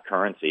fiat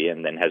currency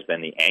and then has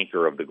been the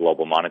anchor of the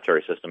global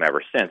monetary system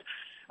ever since.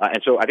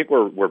 And so I think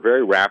we're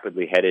very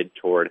rapidly headed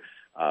toward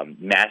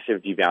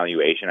massive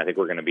devaluation. I think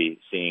we're going to be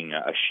seeing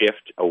a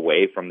shift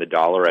away from the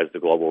dollar as the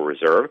global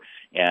reserve,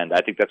 and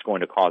I think that's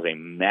going to cause a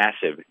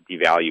massive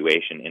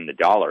devaluation in the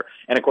dollar.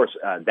 And, of course,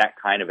 that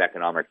kind of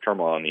economic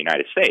turmoil in the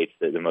United States,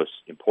 the most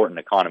important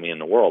economy in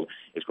the world,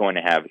 is going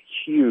to have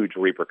huge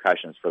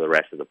repercussions for the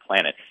rest of the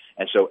planet.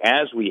 And so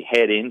as we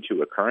head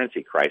into a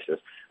currency crisis,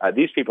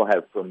 these people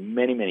have for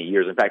many, many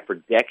years, in fact, for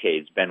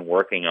decades, been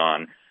working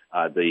on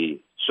the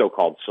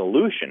so-called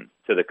solution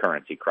to the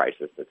currency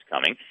crisis that's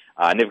coming.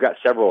 And they've got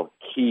several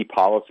key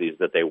policies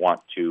that they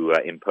want to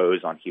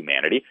impose on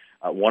humanity.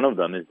 One of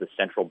them is the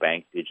central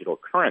bank digital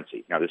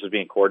currency. Now, this is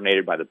being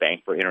coordinated by the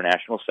Bank for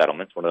International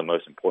Settlements, one of the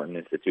most important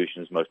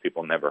institutions most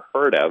people never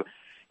heard of.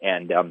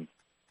 And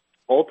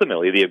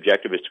ultimately, the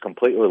objective is to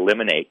completely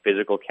eliminate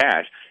physical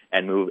cash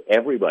and move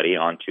everybody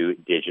onto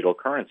digital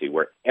currency,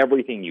 where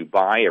everything you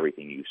buy,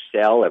 everything you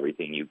sell,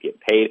 everything you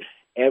get paid,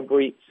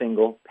 every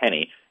single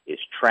penny is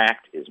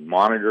tracked, is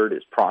monitored,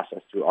 is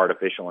processed through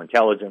artificial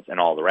intelligence, and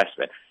all the rest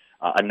of it.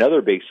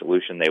 Another big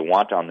solution they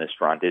want on this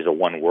front is a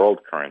one-world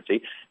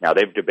currency. Now,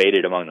 they've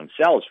debated among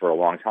themselves for a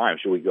long time,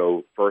 should we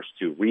go first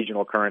to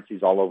regional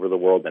currencies all over the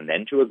world and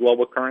then to a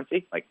global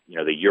currency, like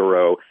the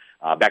euro?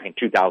 Back in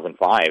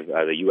 2005,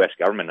 the U.S.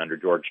 government under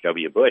George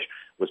W. Bush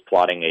was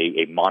plotting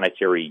a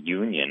monetary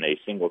union, a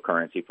single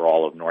currency for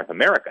all of North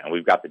America. And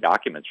we've got the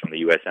documents from the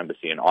U.S.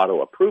 Embassy in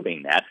Ottawa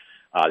approving that.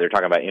 They're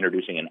talking about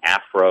introducing an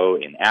afro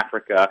in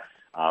Africa.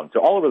 So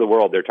all over the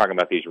world, they're talking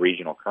about these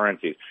regional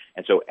currencies.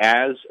 And so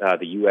as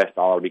the U.S.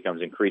 dollar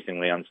becomes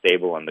increasingly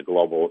unstable and the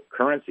global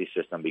currency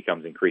system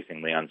becomes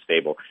increasingly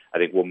unstable, I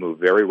think we'll move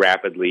very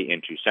rapidly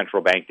into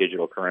central bank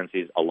digital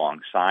currencies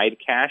alongside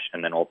cash,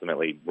 and then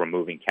ultimately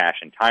removing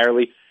cash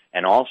entirely,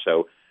 and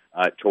also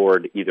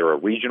toward either a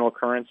regional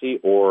currency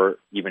or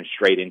even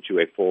straight into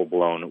a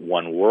full-blown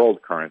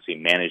one-world currency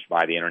managed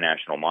by the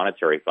International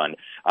Monetary Fund.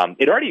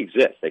 It already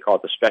exists. They call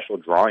it the special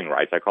drawing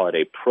rights. I call it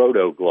a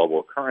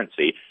proto-global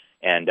currency.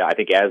 And I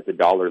think as the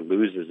dollar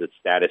loses its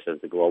status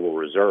as the global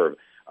reserve,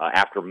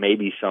 after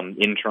maybe some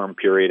interim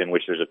period in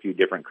which there's a few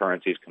different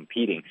currencies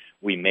competing,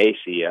 we may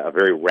see a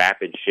very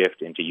rapid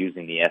shift into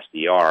using the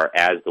SDR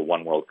as the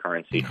one world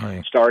currency,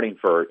 starting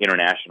for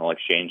international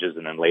exchanges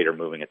and then later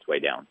moving its way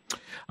down.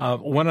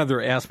 One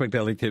other aspect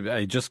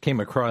I just came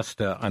across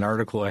an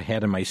article I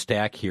had in my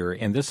stack here,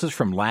 and this is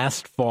from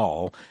last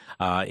fall.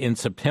 In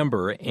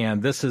September,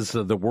 and this is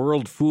the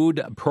World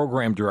Food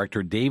Program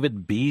Director,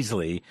 David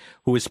Beasley,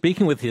 who is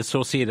speaking with the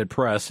Associated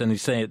Press, and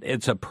he's saying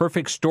it's a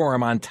perfect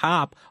storm on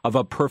top of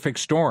a perfect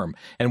storm.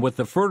 And with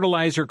the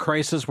fertilizer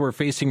crisis we're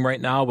facing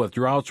right now, with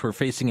droughts, we're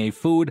facing a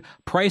food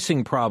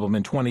pricing problem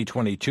in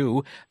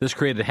 2022. This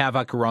created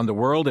havoc around the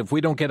world. If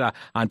we don't get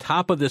on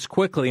top of this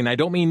quickly, and I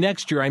don't mean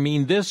next year, I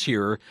mean this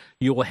year,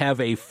 you will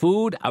have a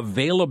food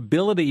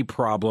availability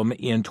problem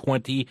in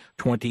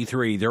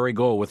 2023. There we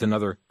go with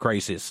another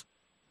crisis.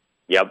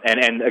 Yep,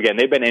 and again,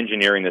 they've been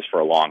engineering this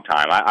for a long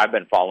time. I've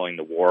been following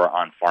the war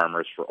on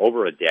farmers for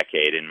over a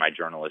decade in my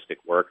journalistic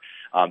work.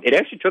 It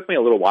actually took me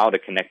a little while to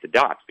connect the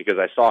dots because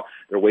I saw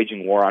they're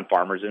waging war on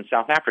farmers in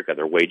South Africa.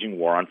 They're waging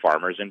war on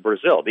farmers in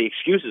Brazil. The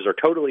excuses are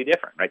totally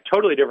different, right?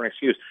 Totally different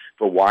excuse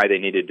for why they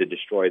needed to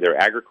destroy their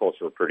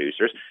agricultural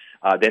producers.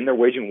 Then they're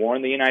waging war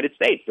in the United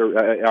States.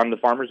 They're on the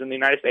farmers in the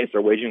United States.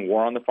 They're waging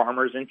war on the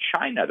farmers in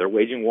China. They're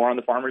waging war on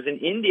the farmers in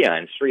India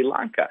and Sri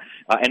Lanka.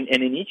 And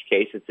in each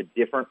case, it's a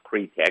different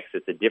pretext.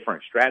 It's a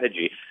different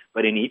strategy.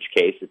 But in each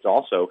case, it's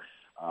also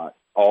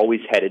always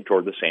headed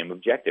toward the same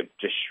objective: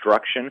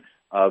 destruction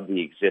of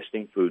the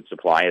existing food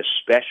supply,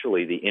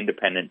 especially the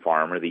independent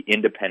farmer, the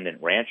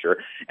independent rancher,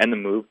 and the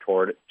move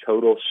toward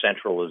total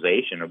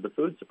centralization of the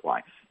food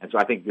supply. And so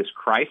I think this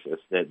crisis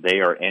that they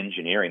are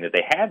engineering, that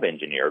they have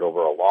engineered over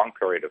a long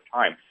period of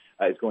time,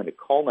 is going to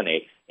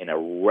culminate in a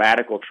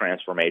radical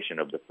transformation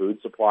of the food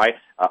supply,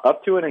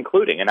 up to and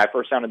including, and I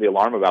first sounded the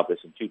alarm about this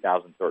in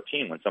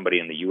 2013 when somebody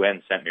in the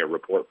UN sent me a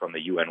report from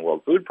the UN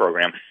World Food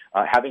Program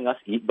having us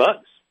eat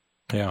bugs.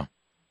 Yeah.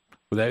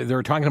 They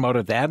were talking about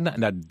it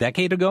a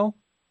decade ago?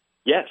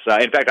 Yes.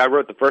 In fact, I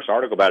wrote the first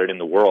article about it in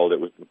The World. It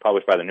was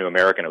published by the New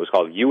American. It was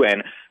called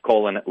UN: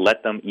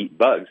 Let Them Eat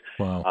Bugs.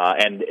 Wow.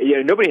 And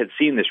nobody had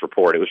seen this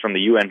report. It was from the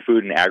UN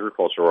Food and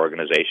Agriculture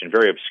Organization,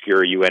 very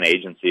obscure UN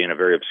agency, and a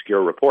very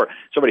obscure report.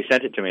 Somebody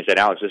sent it to me and said,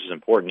 Alex, this is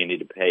important. You need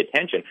to pay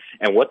attention.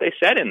 And what they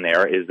said in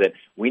there is that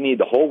we need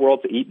the whole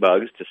world to eat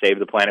bugs to save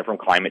the planet from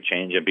climate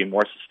change and be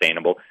more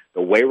sustainable.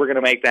 The way we're going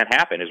to make that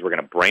happen is we're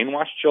going to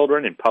brainwash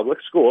children in public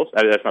schools.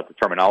 That's not the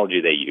terminology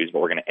they use,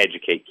 but we're going to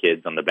educate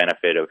kids on the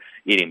benefit of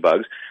eating bugs.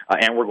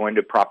 And we're going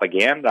to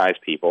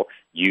propagandize people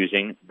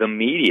using the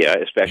media,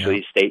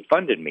 especially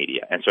state-funded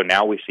media. And so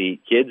now we see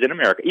kids in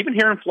America, even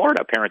here in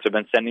Florida, parents have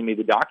been sending me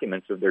the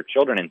documents of their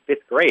children in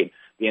 5th grade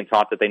being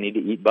taught that they need to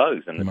eat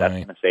bugs and that's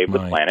going to save the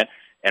planet.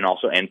 And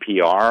also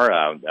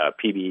NPR,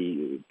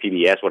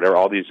 PBS, whatever,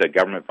 all these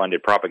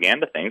government-funded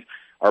propaganda things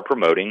are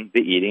promoting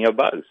the eating of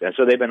bugs. And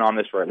so they've been on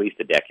this for at least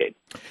a decade.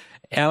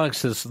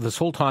 Alex, this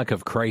whole talk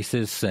of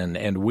crisis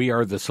and we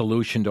are the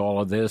solution to all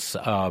of this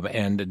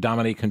and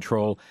dominate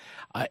control,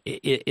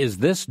 is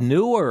this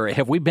new or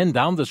have we been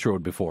down this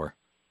road before?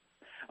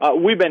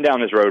 We've been down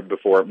this road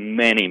before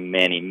many,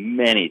 many,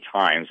 many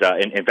times.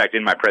 In fact,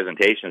 in my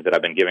presentations that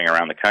I've been giving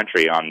around the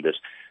country on this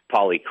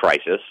poly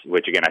crisis,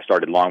 which, again, I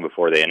started long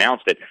before they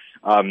announced it,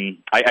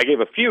 I gave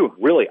a few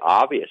really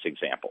obvious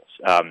examples.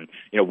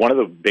 One of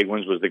the big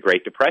ones was the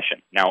Great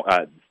Depression. Now,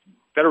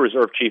 Federal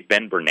Reserve Chief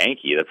Ben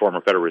Bernanke, the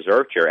former Federal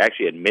Reserve Chair,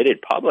 actually admitted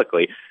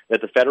publicly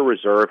that the Federal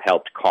Reserve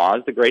helped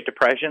cause the Great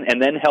Depression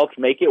and then helped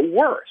make it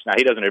worse. Now,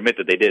 he doesn't admit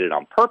that they did it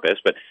on purpose,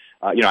 but,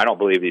 I don't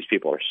believe these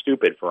people are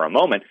stupid for a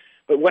moment.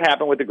 But what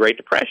happened with the Great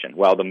Depression?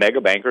 Well, the mega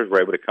bankers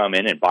were able to come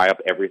in and buy up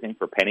everything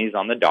for pennies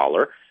on the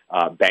dollar,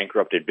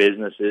 bankrupted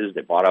businesses,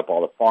 they bought up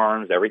all the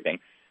farms, everything.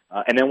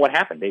 And then what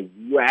happened? They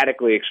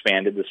radically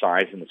expanded the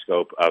size and the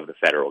scope of the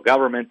federal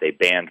government. They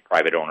banned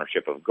private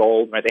ownership of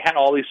gold. Right? They had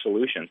all these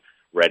solutions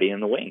ready in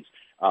the wings.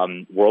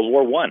 World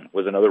War I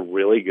was another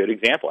really good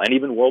example, and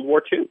even World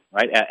War II.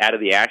 Right? Out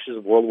of the ashes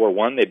of World War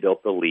I, they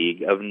built the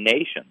League of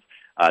Nations.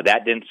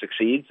 That didn't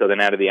succeed, so then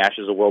out of the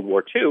ashes of World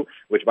War II,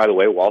 which, by the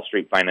way, Wall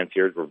Street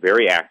financiers were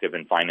very active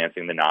in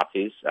financing the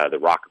Nazis, the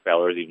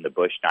Rockefellers, even the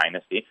Bush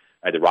dynasty.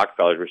 The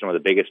Rockefellers were some of the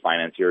biggest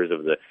financiers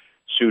of the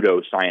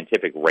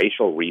pseudo-scientific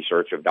racial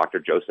research of Dr.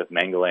 Joseph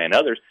Mengele and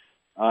others.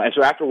 And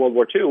so after World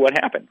War II, what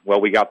happened? Well,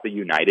 we got the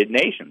United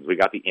Nations. We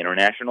got the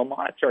International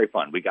Monetary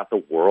Fund. We got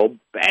the World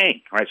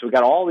Bank. Right? So we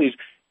got all these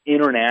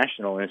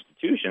international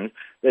institutions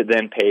that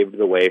then paved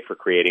the way for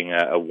creating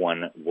a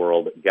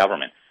one-world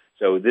government.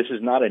 So this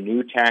is not a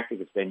new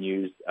tactic. It's been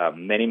used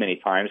many, many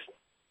times.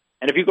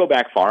 And if you go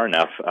back far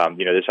enough,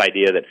 this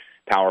idea that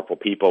powerful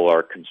people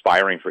are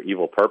conspiring for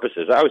evil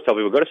purposes, I always tell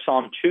people, go to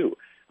Psalm 2.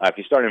 If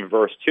you start in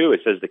verse 2, it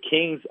says, the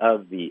kings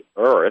of the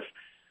earth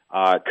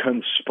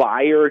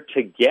conspire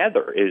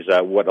together is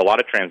what a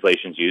lot of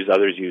translations use.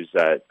 Others use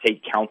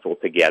take counsel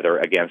together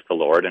against the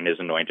Lord and his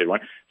anointed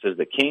one. It says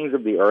the kings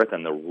of the earth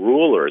and the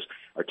rulers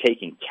are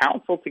taking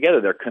counsel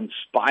together. They're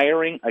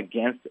conspiring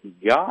against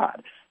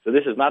God. So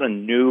this is not a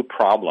new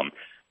problem.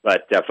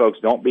 But, folks,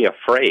 don't be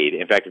afraid.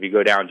 In fact, if you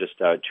go down just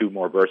two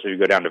more verses, you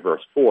go down to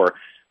verse 4,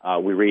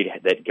 we read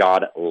that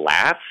God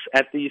laughs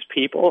at these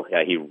people.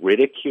 He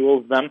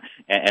ridicules them,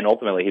 and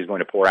ultimately he's going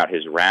to pour out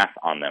his wrath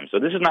on them. So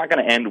this is not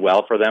going to end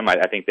well for them.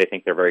 I think they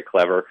think they're very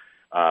clever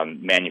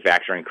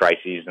manufacturing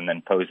crises and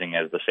then posing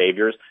as the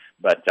saviors.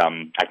 But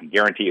I can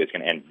guarantee you it's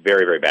going to end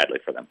very, very badly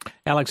for them.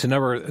 Alex,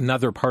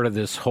 another part of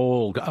this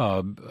whole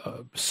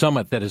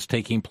summit that is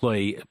taking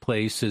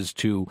place is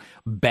to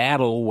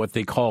battle what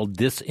they call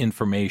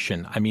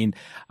disinformation. I mean,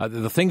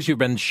 the things you've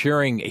been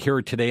sharing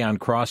here today on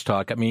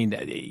Crosstalk, I mean,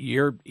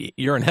 you're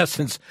in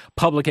essence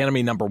public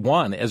enemy number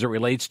one as it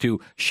relates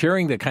to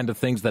sharing the kind of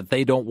things that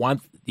they don't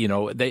want.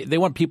 They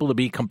want people to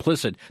be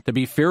complicit, to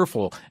be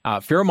fearful,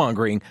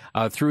 fear-mongering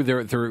through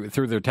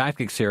their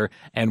tactics here,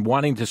 and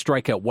wanting to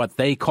strike at what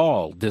they call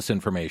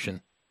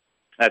disinformation.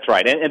 That's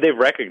right, and they've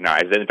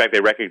recognized, and in fact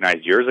they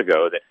recognized years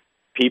ago that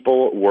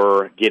people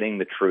were getting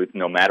the truth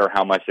no matter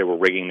how much they were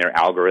rigging their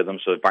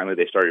algorithms. So finally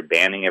they started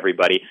banning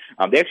everybody.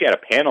 They actually had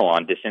a panel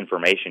on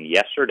disinformation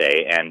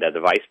yesterday, and the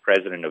vice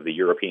president of the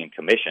European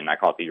Commission, I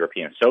call it the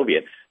European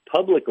Soviet,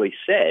 publicly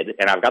said,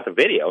 and I've got the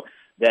video,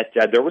 that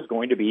there was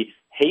going to be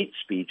hate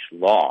speech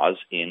laws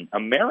in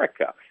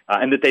America,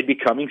 and that they'd be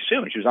coming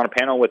soon. She was on a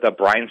panel with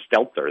Brian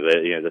Stelter,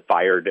 the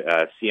fired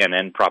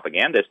CNN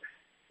propagandist,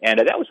 and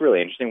that was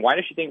really interesting. Why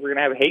does she think we're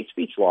going to have hate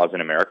speech laws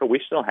in America? We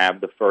still have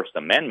the First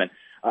Amendment.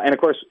 And, of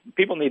course,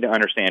 people need to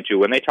understand, too,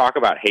 when they talk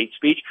about hate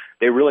speech,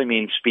 they really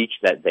mean speech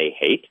that they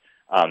hate.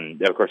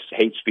 Of course,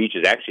 hate speech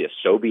is actually a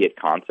Soviet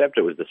concept.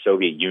 It was the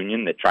Soviet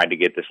Union that tried to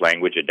get this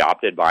language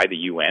adopted by the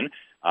UN.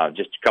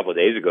 Just a couple of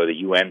days ago, the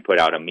UN put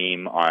out a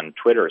meme on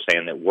Twitter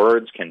saying that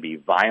words can be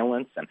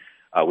violence and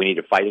we need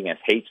to fight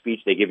against hate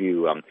speech. They give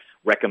you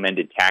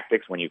recommended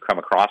tactics when you come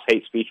across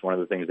hate speech. One of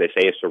the things they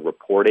say is to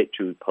report it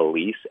to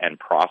police and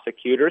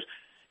prosecutors.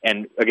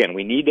 And, again,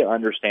 we need to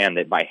understand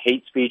that by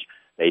hate speech,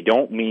 they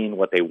don't mean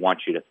what they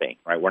want you to think,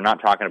 right? We're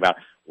not talking about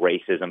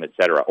racism, et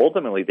cetera.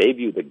 Ultimately, they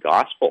view the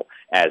gospel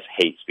as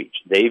hate speech.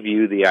 They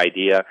view the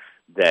idea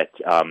that,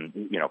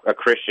 a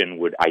Christian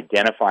would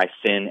identify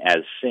sin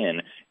as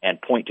sin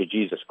and point to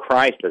Jesus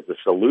Christ as the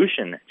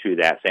solution to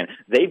that sin.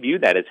 They view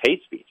that as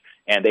hate speech,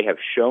 and they have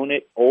shown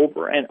it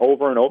over and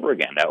over and over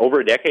again.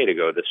 Over a decade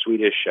ago, the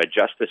Swedish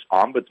Justice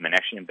Ombudsman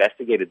actually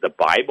investigated the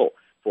Bible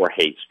for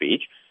hate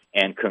speech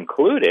and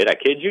concluded, I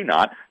kid you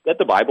not, that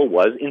the Bible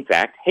was, in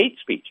fact, hate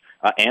speech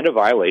and a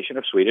violation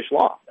of Swedish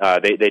law.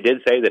 They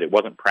did say that it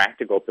wasn't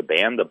practical to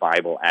ban the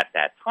Bible at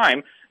that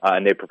time,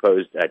 and they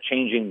proposed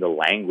changing the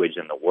language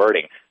and the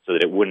wording so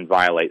that it wouldn't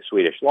violate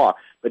Swedish law.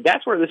 But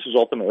that's where this is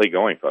ultimately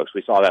going, folks.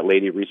 We saw that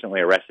lady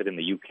recently arrested in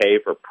the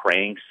UK for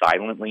praying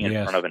silently in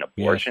front of an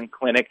abortion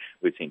clinic.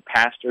 We've seen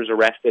pastors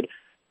arrested.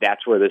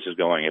 That's where this is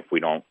going if we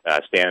don't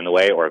stand in the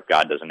way or if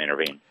God doesn't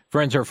intervene.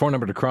 Friends, our phone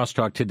number to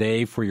Crosstalk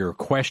today for your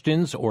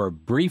questions or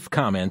brief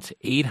comments,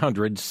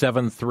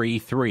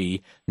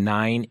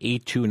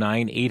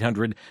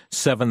 800-733-9829,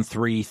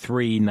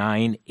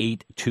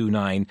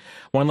 800-733-9829.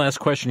 One last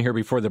question here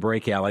before the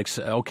break, Alex.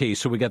 Okay,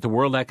 so we got the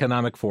World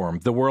Economic Forum,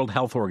 the World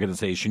Health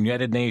Organization,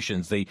 United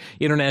Nations, the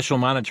International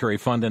Monetary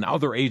Fund, and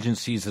other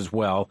agencies as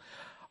well.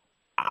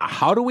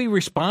 How do we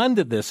respond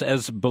to this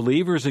as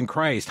believers in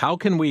Christ? How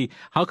can we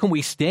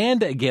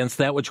stand against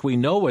that which we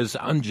know is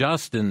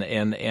unjust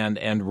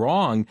and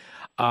wrong?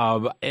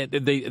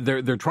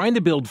 They're trying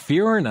to build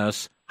fear in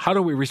us. How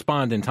do we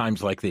respond in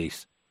times like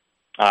these?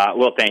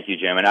 Well, thank you,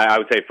 Jim. And I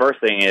would say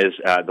first thing is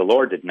the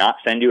Lord did not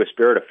send you a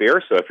spirit of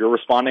fear. So if you're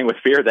responding with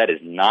fear, that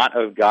is not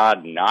of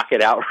God. Knock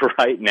it out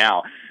right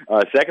now.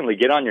 Secondly,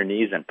 get on your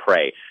knees and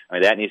pray. I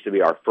mean, that needs to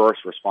be our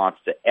first response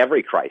to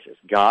every crisis.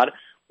 God,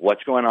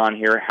 what's going on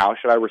here? How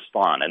should I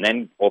respond? And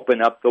then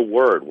open up the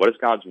Word. What does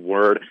God's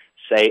Word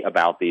say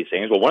about these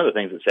things? Well, one of the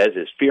things it says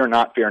is fear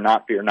not, fear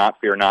not, fear not,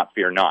 fear not,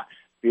 fear not.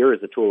 Fear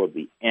is a tool of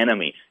the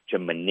enemy to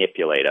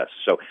manipulate us.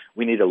 So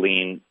we need to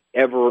lean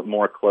ever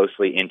more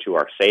closely into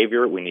our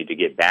Savior. We need to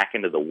get back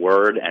into the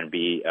Word and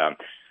be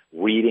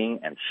reading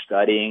and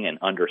studying and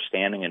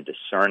understanding and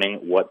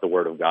discerning what the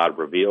Word of God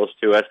reveals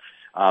to us.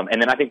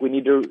 And then I think we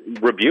need to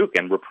rebuke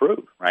and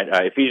reprove, right?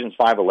 Ephesians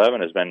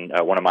 5:11 has been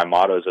one of my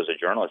mottos as a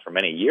journalist for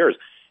many years.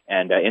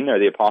 And in there,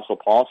 the Apostle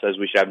Paul says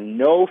we should have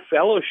no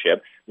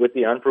fellowship with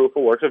the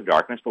unfruitful works of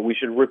darkness, but we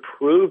should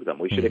reprove them.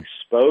 We should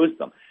expose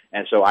them.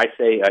 And so I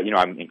say,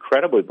 I'm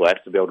incredibly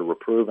blessed to be able to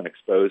reprove and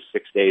expose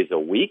 6 days a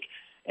week.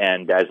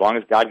 And as long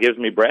as God gives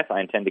me breath, I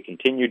intend to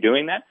continue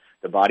doing that.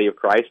 The body of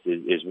Christ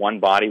is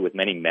one body with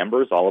many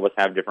members. All of us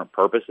have different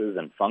purposes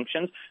and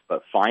functions,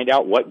 but find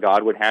out what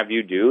God would have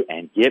you do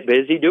and get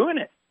busy doing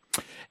it.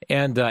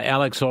 And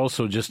Alex,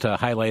 also just to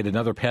highlight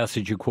another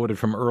passage you quoted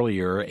from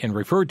earlier and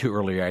referred to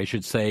earlier, I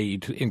should say,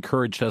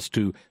 encouraged us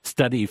to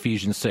study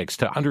Ephesians 6,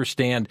 to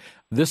understand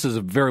this is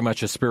very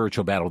much a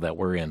spiritual battle that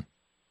we're in.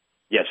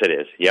 Yes, it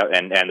is. Yeah,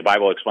 and the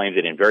Bible explains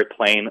it in very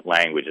plain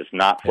language. It's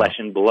not flesh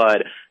and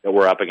blood that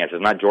we're up against.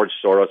 It's not George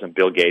Soros and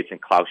Bill Gates and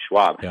Klaus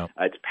Schwab. Yeah.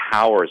 It's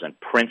powers and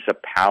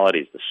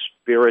principalities, the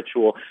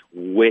spiritual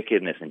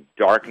wickedness and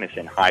darkness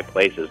in high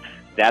places.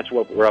 That's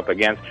what we're up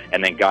against.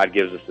 And then God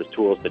gives us the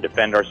tools to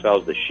defend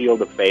ourselves, the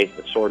shield of faith,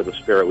 the sword of the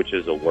Spirit, which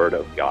is the Word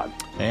of God.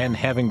 And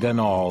having done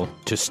all,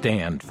 to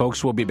stand.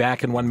 Folks, we'll be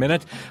back in 1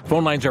 minute.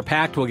 Phone lines are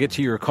packed. We'll get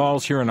to your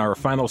calls here in our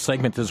final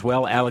segment as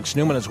well. Alex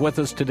Newman is with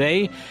us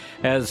today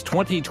as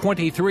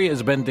 2023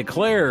 has been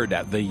declared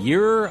the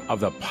year of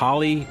the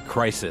poly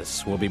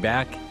crisis. We'll be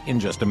back in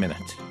just a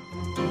minute.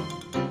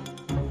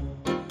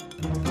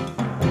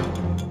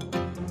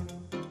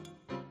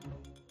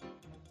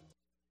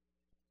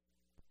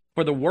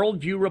 For the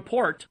Worldview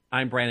Report,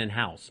 I'm Brandon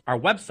House. Our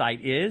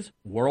website is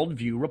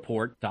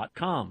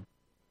worldviewreport.com.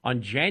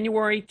 On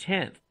January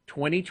 10th,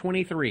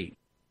 2023,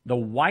 the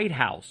White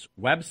House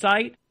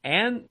website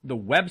and the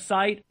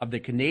website of the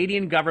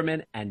Canadian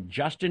government and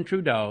Justin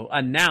Trudeau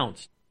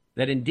announced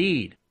that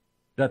indeed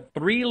the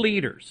three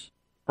leaders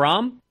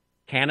from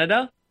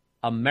Canada,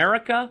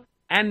 America,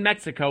 and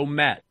Mexico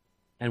met.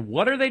 And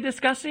what are they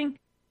discussing?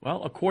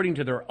 Well, according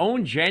to their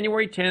own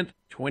January 10th,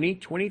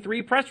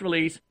 2023 press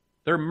release,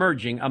 they're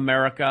merging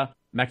America,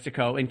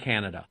 Mexico, and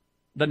Canada,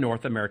 the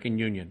North American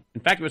Union.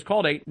 In fact, it was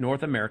called a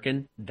North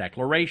American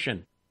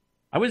Declaration.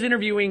 I was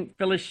interviewing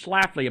Phyllis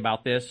Schlafly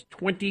about this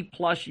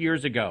 20-plus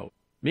years ago.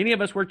 Many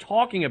of us were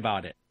talking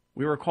about it.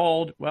 We were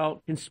called,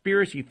 well,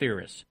 conspiracy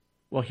theorists.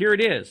 Well, here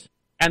it is.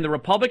 And the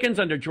Republicans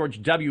under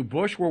George W.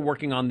 Bush were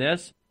working on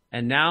this,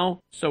 and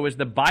now so is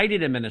the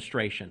Biden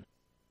administration.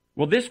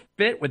 Will this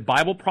fit with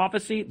Bible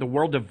prophecy, the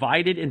world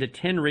divided into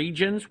 10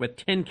 regions with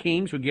 10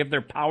 kings who give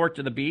their power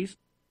to the beast?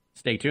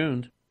 Stay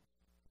tuned.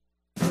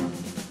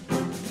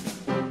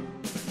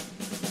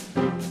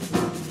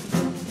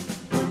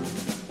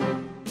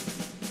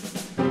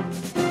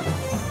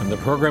 The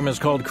program is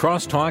called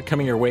Crosstalk,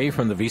 coming your way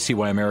from the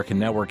VCY American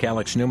Network.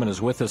 Alex Newman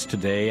is with us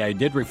today. I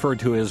did refer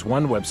to his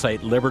one website,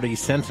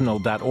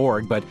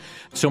 libertysentinel.org, but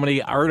so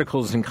many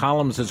articles and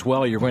columns as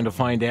well you're going to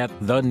find at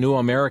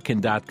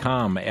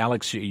thenewamerican.com.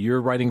 Alex,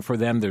 you're writing for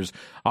them. There's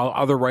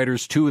other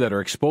writers, too, that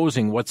are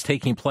exposing what's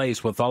taking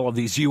place with all of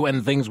these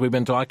UN things we've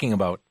been talking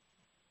about.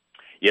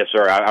 Yes,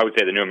 sir. I would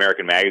say the New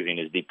American Magazine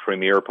is the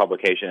premier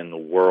publication in the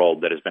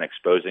world that has been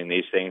exposing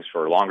these things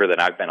for longer than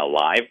I've been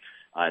alive.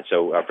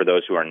 So for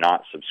those who are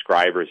not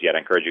subscribers yet, I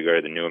encourage you to go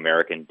to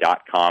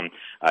thenewamerican.com.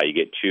 You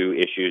get 2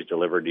 issues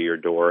delivered to your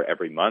door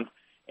every month.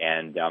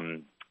 And,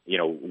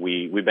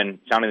 we've been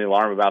sounding the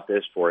alarm about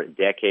this for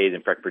decades,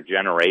 in fact, for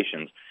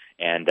generations.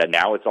 And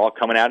now it's all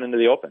coming out into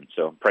the open.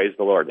 So praise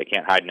the Lord. They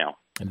can't hide now.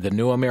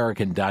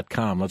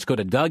 Thenewamerican.com. Let's go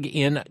to Doug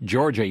in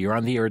Georgia. You're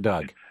on the air,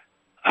 Doug.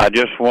 I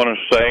just want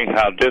to say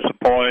how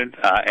disappointed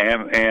I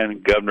am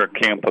in Governor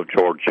Kemp of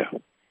Georgia.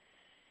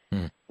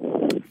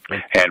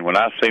 And when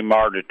I see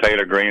Marjorie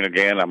Taylor Greene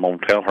again, I'm going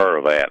to tell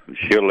her that, and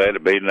she'll let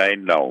it be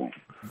made known.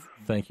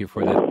 Thank you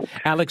for that.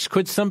 Alex,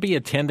 could some be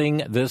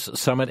attending this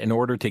summit in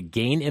order to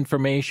gain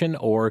information,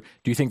 or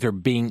do you think they're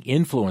being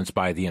influenced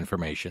by the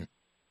information?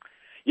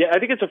 Yeah, I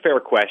think it's a fair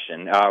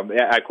question.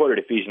 I quoted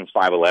Ephesians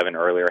 5:11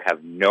 earlier,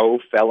 have no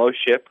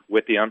fellowship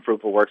with the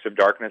unfruitful works of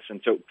darkness.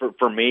 And so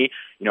for me,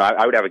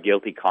 I would have a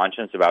guilty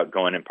conscience about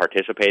going and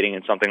participating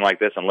in something like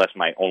this unless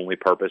my only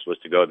purpose was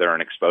to go there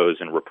and expose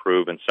and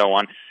reprove and so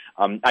on.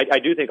 I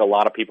do think a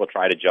lot of people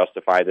try to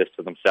justify this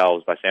to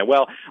themselves by saying,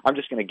 well, I'm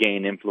just going to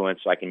gain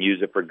influence so I can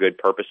use it for good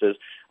purposes.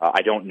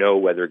 I don't know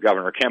whether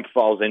Governor Kemp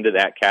falls into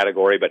that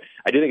category, but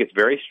I do think it's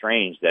very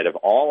strange that of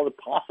all the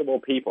possible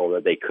people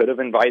that they could have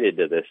invited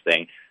to this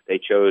thing, they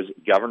chose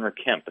Governor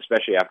Kemp,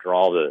 especially after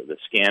all the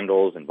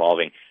scandals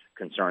involving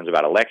concerns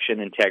about election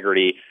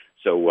integrity.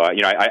 So,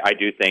 I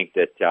do think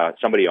that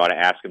somebody ought to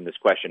ask him this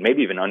question,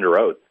 maybe even under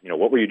oath.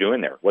 What were you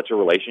doing there? What's your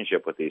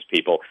relationship with these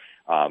people?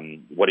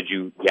 What did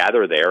you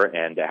gather there?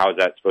 And how is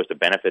that supposed to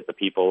benefit the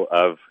people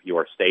of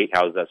your state?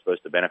 How is that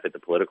supposed to benefit the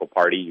political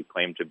party you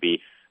claim to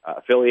be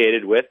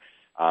affiliated with?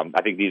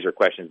 I think these are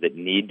questions that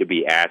need to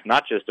be asked,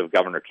 not just of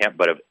Governor Kemp,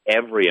 but of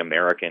every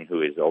American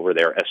who is over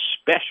there,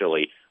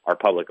 especially our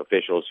public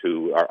officials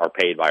who are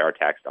paid by our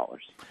tax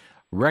dollars.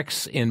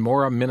 Rex in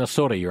Mora,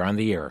 Minnesota, you're on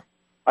the air.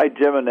 Hi,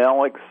 Jim and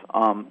Alex.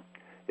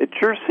 It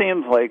sure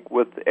seems like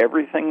with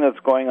everything that's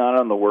going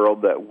on in the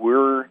world that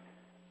we're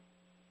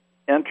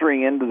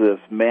entering into this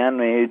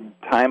man-made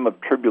time of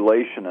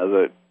tribulation, as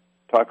it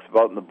talks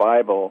about in the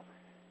Bible.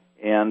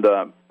 And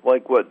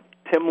like what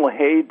Tim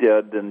LaHaye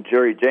did and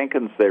Jerry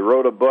Jenkins, they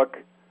wrote a book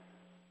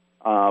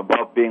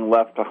about being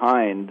left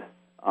behind,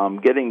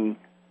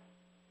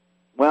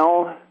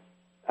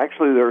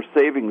 actually they're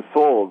saving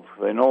souls.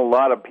 I know a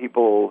lot of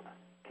people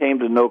came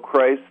to know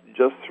Christ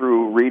just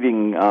through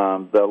reading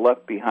the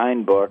Left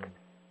Behind book,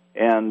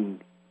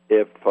 and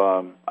if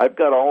I've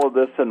got all of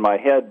this in my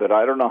head, but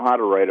I don't know how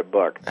to write a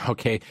book.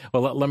 Okay,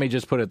 well, let me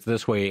just put it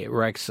this way,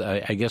 Rex.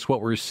 I guess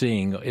what we're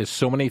seeing is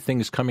so many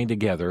things coming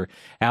together.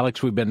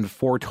 Alex, we've been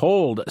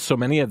foretold so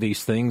many of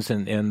these things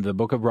in the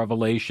book of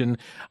Revelation,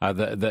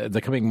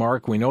 the coming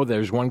mark. We know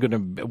there's going to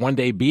one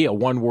day be a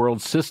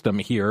one-world system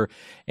here,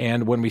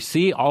 and when we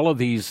see all of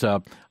these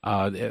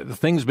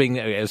things being,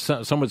 as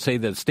some would say,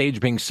 the stage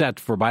being set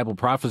for Bible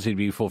prophecy to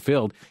be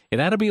fulfilled, it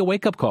ought to be a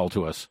wake-up call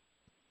to us.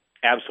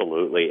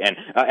 Absolutely. And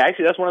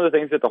actually, that's one of the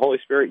things that the Holy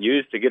Spirit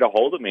used to get a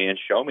hold of me and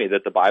show me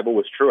that the Bible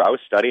was true. I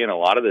was studying a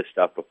lot of this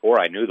stuff before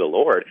I knew the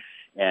Lord,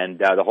 and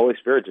the Holy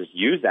Spirit just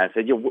used that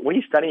and said, what are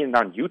you studying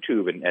on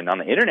YouTube and on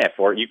the Internet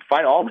for? You can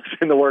find all this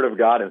in the Word of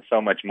God and so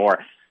much more.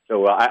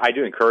 So I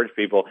do encourage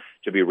people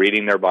to be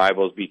reading their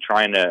Bibles, be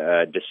trying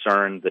to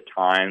discern the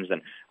times,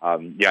 and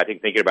I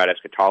think thinking about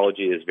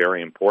eschatology is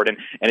very important.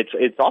 And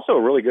it's also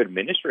a really good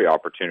ministry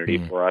opportunity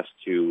for us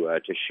to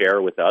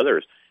share with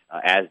others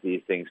as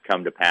these things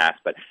come to pass.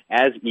 But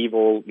as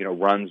evil,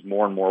 runs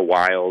more and more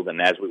wild, and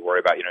as we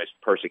worry about,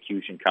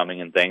 persecution coming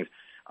and things,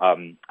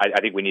 I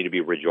think we need to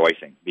be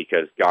rejoicing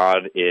because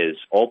God is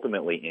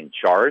ultimately in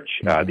charge.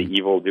 The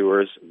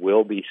evildoers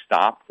will be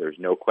stopped. There's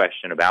no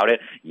question about it.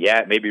 Yeah,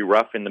 it may be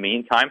rough in the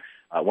meantime,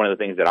 One of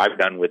the things that I've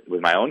done with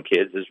my own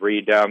kids is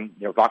read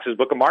Vox's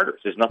Book of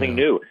Martyrs. There's nothing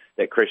new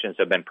that Christians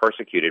have been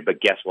persecuted,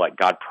 but guess what?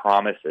 God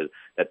promises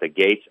that the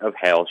gates of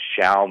hell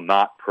shall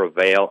not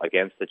prevail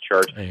against the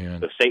church.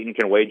 Amen. So Satan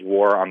can wage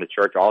war on the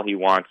church all he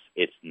wants.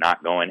 It's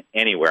not going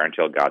anywhere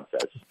until God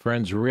says.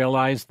 Friends,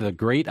 realize the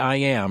great I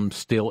Am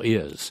still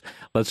is.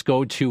 Let's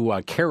go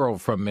to Carol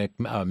from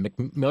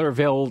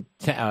McMillerville,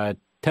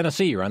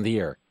 Tennessee. You're on the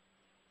air.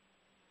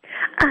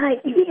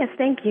 Yes,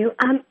 thank you.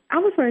 I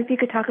was wondering if you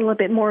could talk a little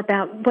bit more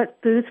about what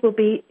foods will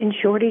be in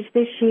shortage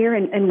this year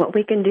and what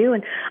we can do,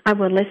 and I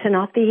will listen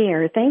off the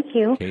air. Thank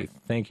you. Okay,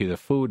 thank you. The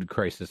food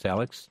crisis,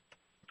 Alex.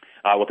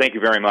 Well, thank you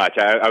very much.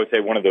 I would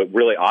say one of the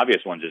really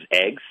obvious ones is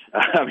eggs.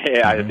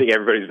 I think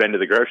everybody who's been to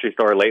the grocery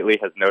store lately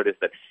has noticed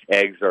that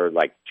eggs are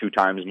like 2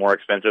 times more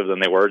expensive than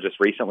they were just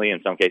recently,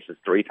 in some cases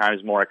 3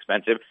 times more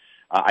expensive.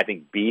 I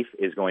think beef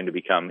is going to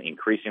become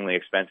increasingly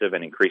expensive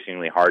and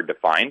increasingly hard to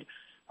find.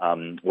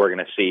 We're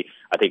going to see,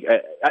 I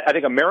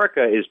think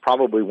America is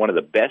probably one of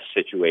the best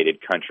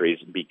situated countries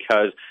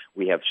because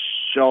we have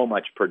so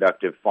much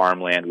productive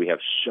farmland. We have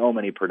so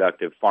many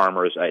productive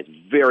farmers. It's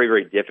very,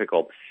 very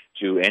difficult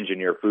to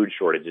engineer food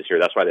shortages here.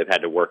 That's why they've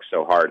had to work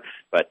so hard.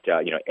 But,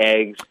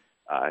 eggs,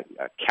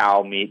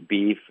 cow meat,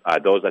 beef,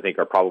 those I think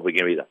are probably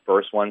going to be the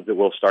first ones that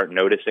we'll start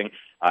noticing,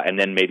 and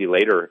then maybe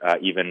later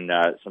even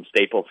some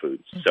staple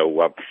foods.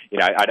 So,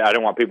 I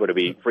don't want people to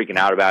be freaking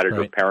out about it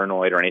or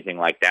paranoid or anything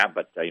like that,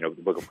 but, the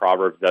book of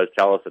Proverbs does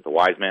tell us that the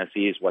wise man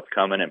sees what's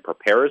coming and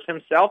prepares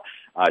himself.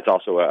 It's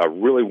also a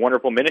really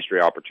wonderful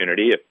ministry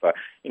opportunity. If,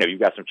 you've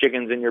got some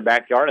chickens in your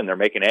backyard and they're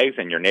making eggs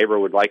and your neighbor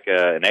would like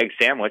an egg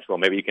sandwich, well,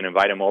 maybe you can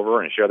invite them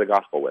over and share the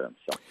gospel with them.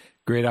 So.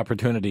 Great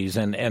opportunities.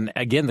 And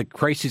again, the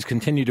crises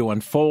continue to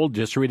unfold.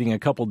 Just reading a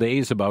couple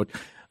days about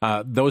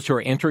those who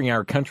are entering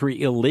our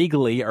country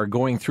illegally are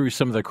going through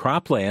some of the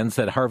croplands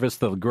that harvest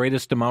the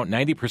greatest amount,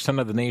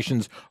 90% of the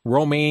nation's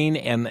romaine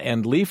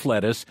and leaf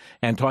lettuce,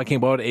 and talking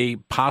about a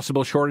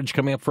possible shortage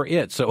coming up for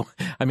it. So,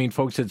 I mean,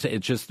 folks, it's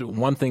just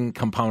one thing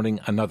compounding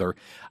another.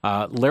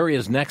 Larry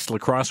is next, La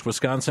Crosse,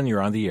 Wisconsin.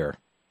 You're on the air.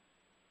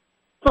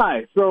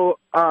 Hi. So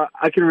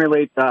I can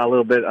relate a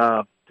little bit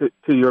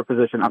to your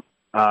position.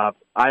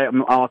 I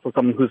am also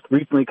someone who's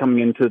recently coming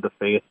into the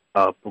faith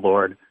of the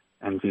Lord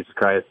and Jesus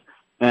Christ.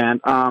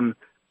 And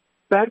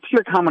back to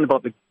your comment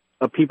about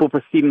the people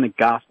perceiving the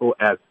gospel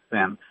as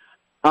sin.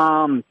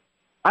 I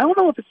don't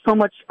know if it's so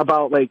much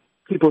about like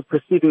people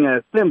perceiving it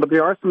as sin, but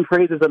there are some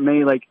phrases that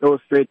may like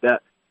illustrate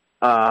that,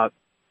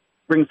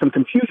 bring some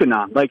confusion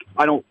on. Like,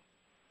 I don't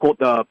quote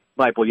the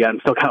Bible yet; I'm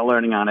still kind of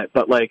learning on it.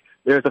 But like,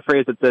 there's a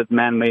phrase that says,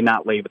 "Man may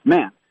not lay with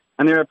man,"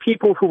 and there are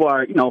people who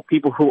are,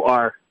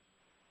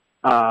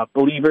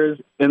 believers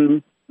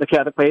in the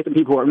Catholic faith and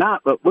people who are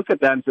not, but look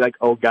at that and say like,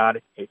 oh,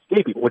 God hates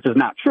gay people, which is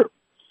not true.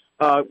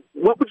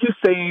 What would you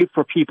say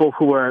for people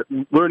who are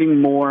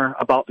learning more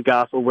about the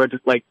gospel, where to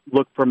like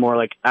look for more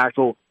like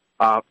actual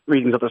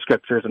readings of the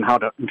scriptures and how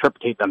to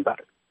interpret them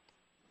better?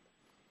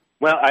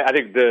 Well, I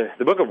think the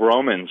book of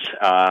Romans,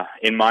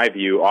 in my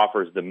view,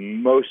 offers the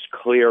most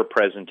clear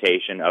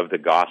presentation of the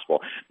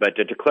gospel. But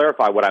to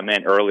clarify what I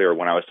meant earlier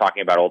when I was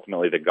talking about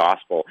ultimately the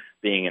gospel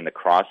being in the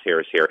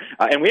crosshairs here,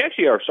 and we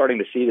actually are starting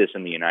to see this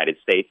in the United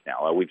States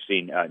now. We've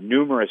seen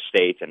numerous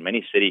states and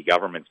many city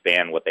governments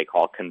ban what they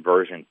call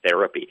conversion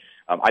therapy.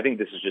 I think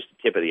this is just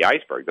the tip of the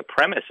iceberg. The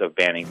premise of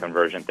banning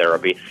conversion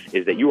therapy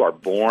is that you are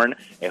born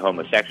a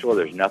homosexual.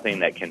 There's nothing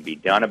that can be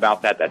done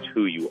about that. That's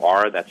who you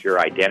are. That's your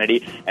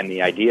identity. And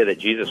the idea that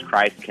Jesus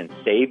Christ can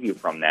save you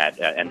from that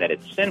and that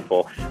it's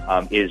sinful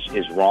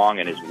is wrong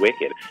and is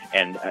wicked.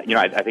 And,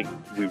 I think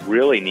we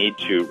really need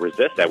to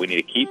resist that. We need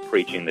to keep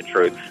preaching the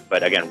truth.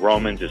 But, again,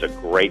 Romans is a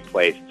great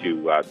place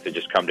to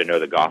just come to know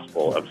the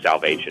gospel of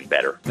salvation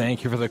better.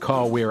 Thank you for the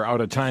call. We are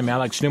out of time.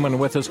 Alex Newman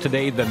with us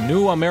today,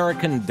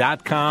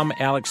 thenewamerican.com.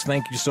 Alex,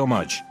 thank you so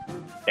much.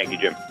 Thank you,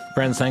 Jim.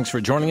 Friends, thanks for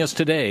joining us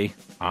today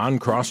on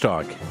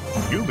Crosstalk.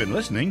 You've been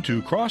listening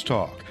to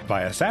Crosstalk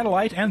via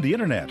satellite and the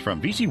internet from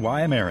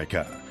VCY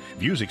America.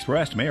 Views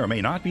expressed may or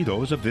may not be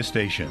those of this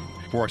station.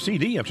 For a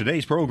CD of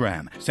today's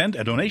program, send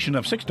a donation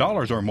of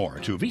 $6 or more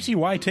to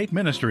VCY Tape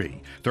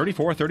Ministry,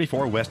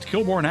 3434 West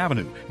Kilbourne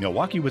Avenue,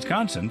 Milwaukee,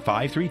 Wisconsin,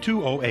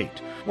 53208,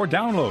 or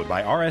download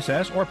by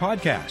RSS or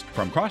podcast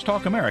from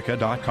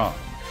crosstalkamerica.com.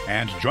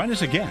 And join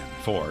us again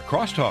for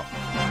Crosstalk.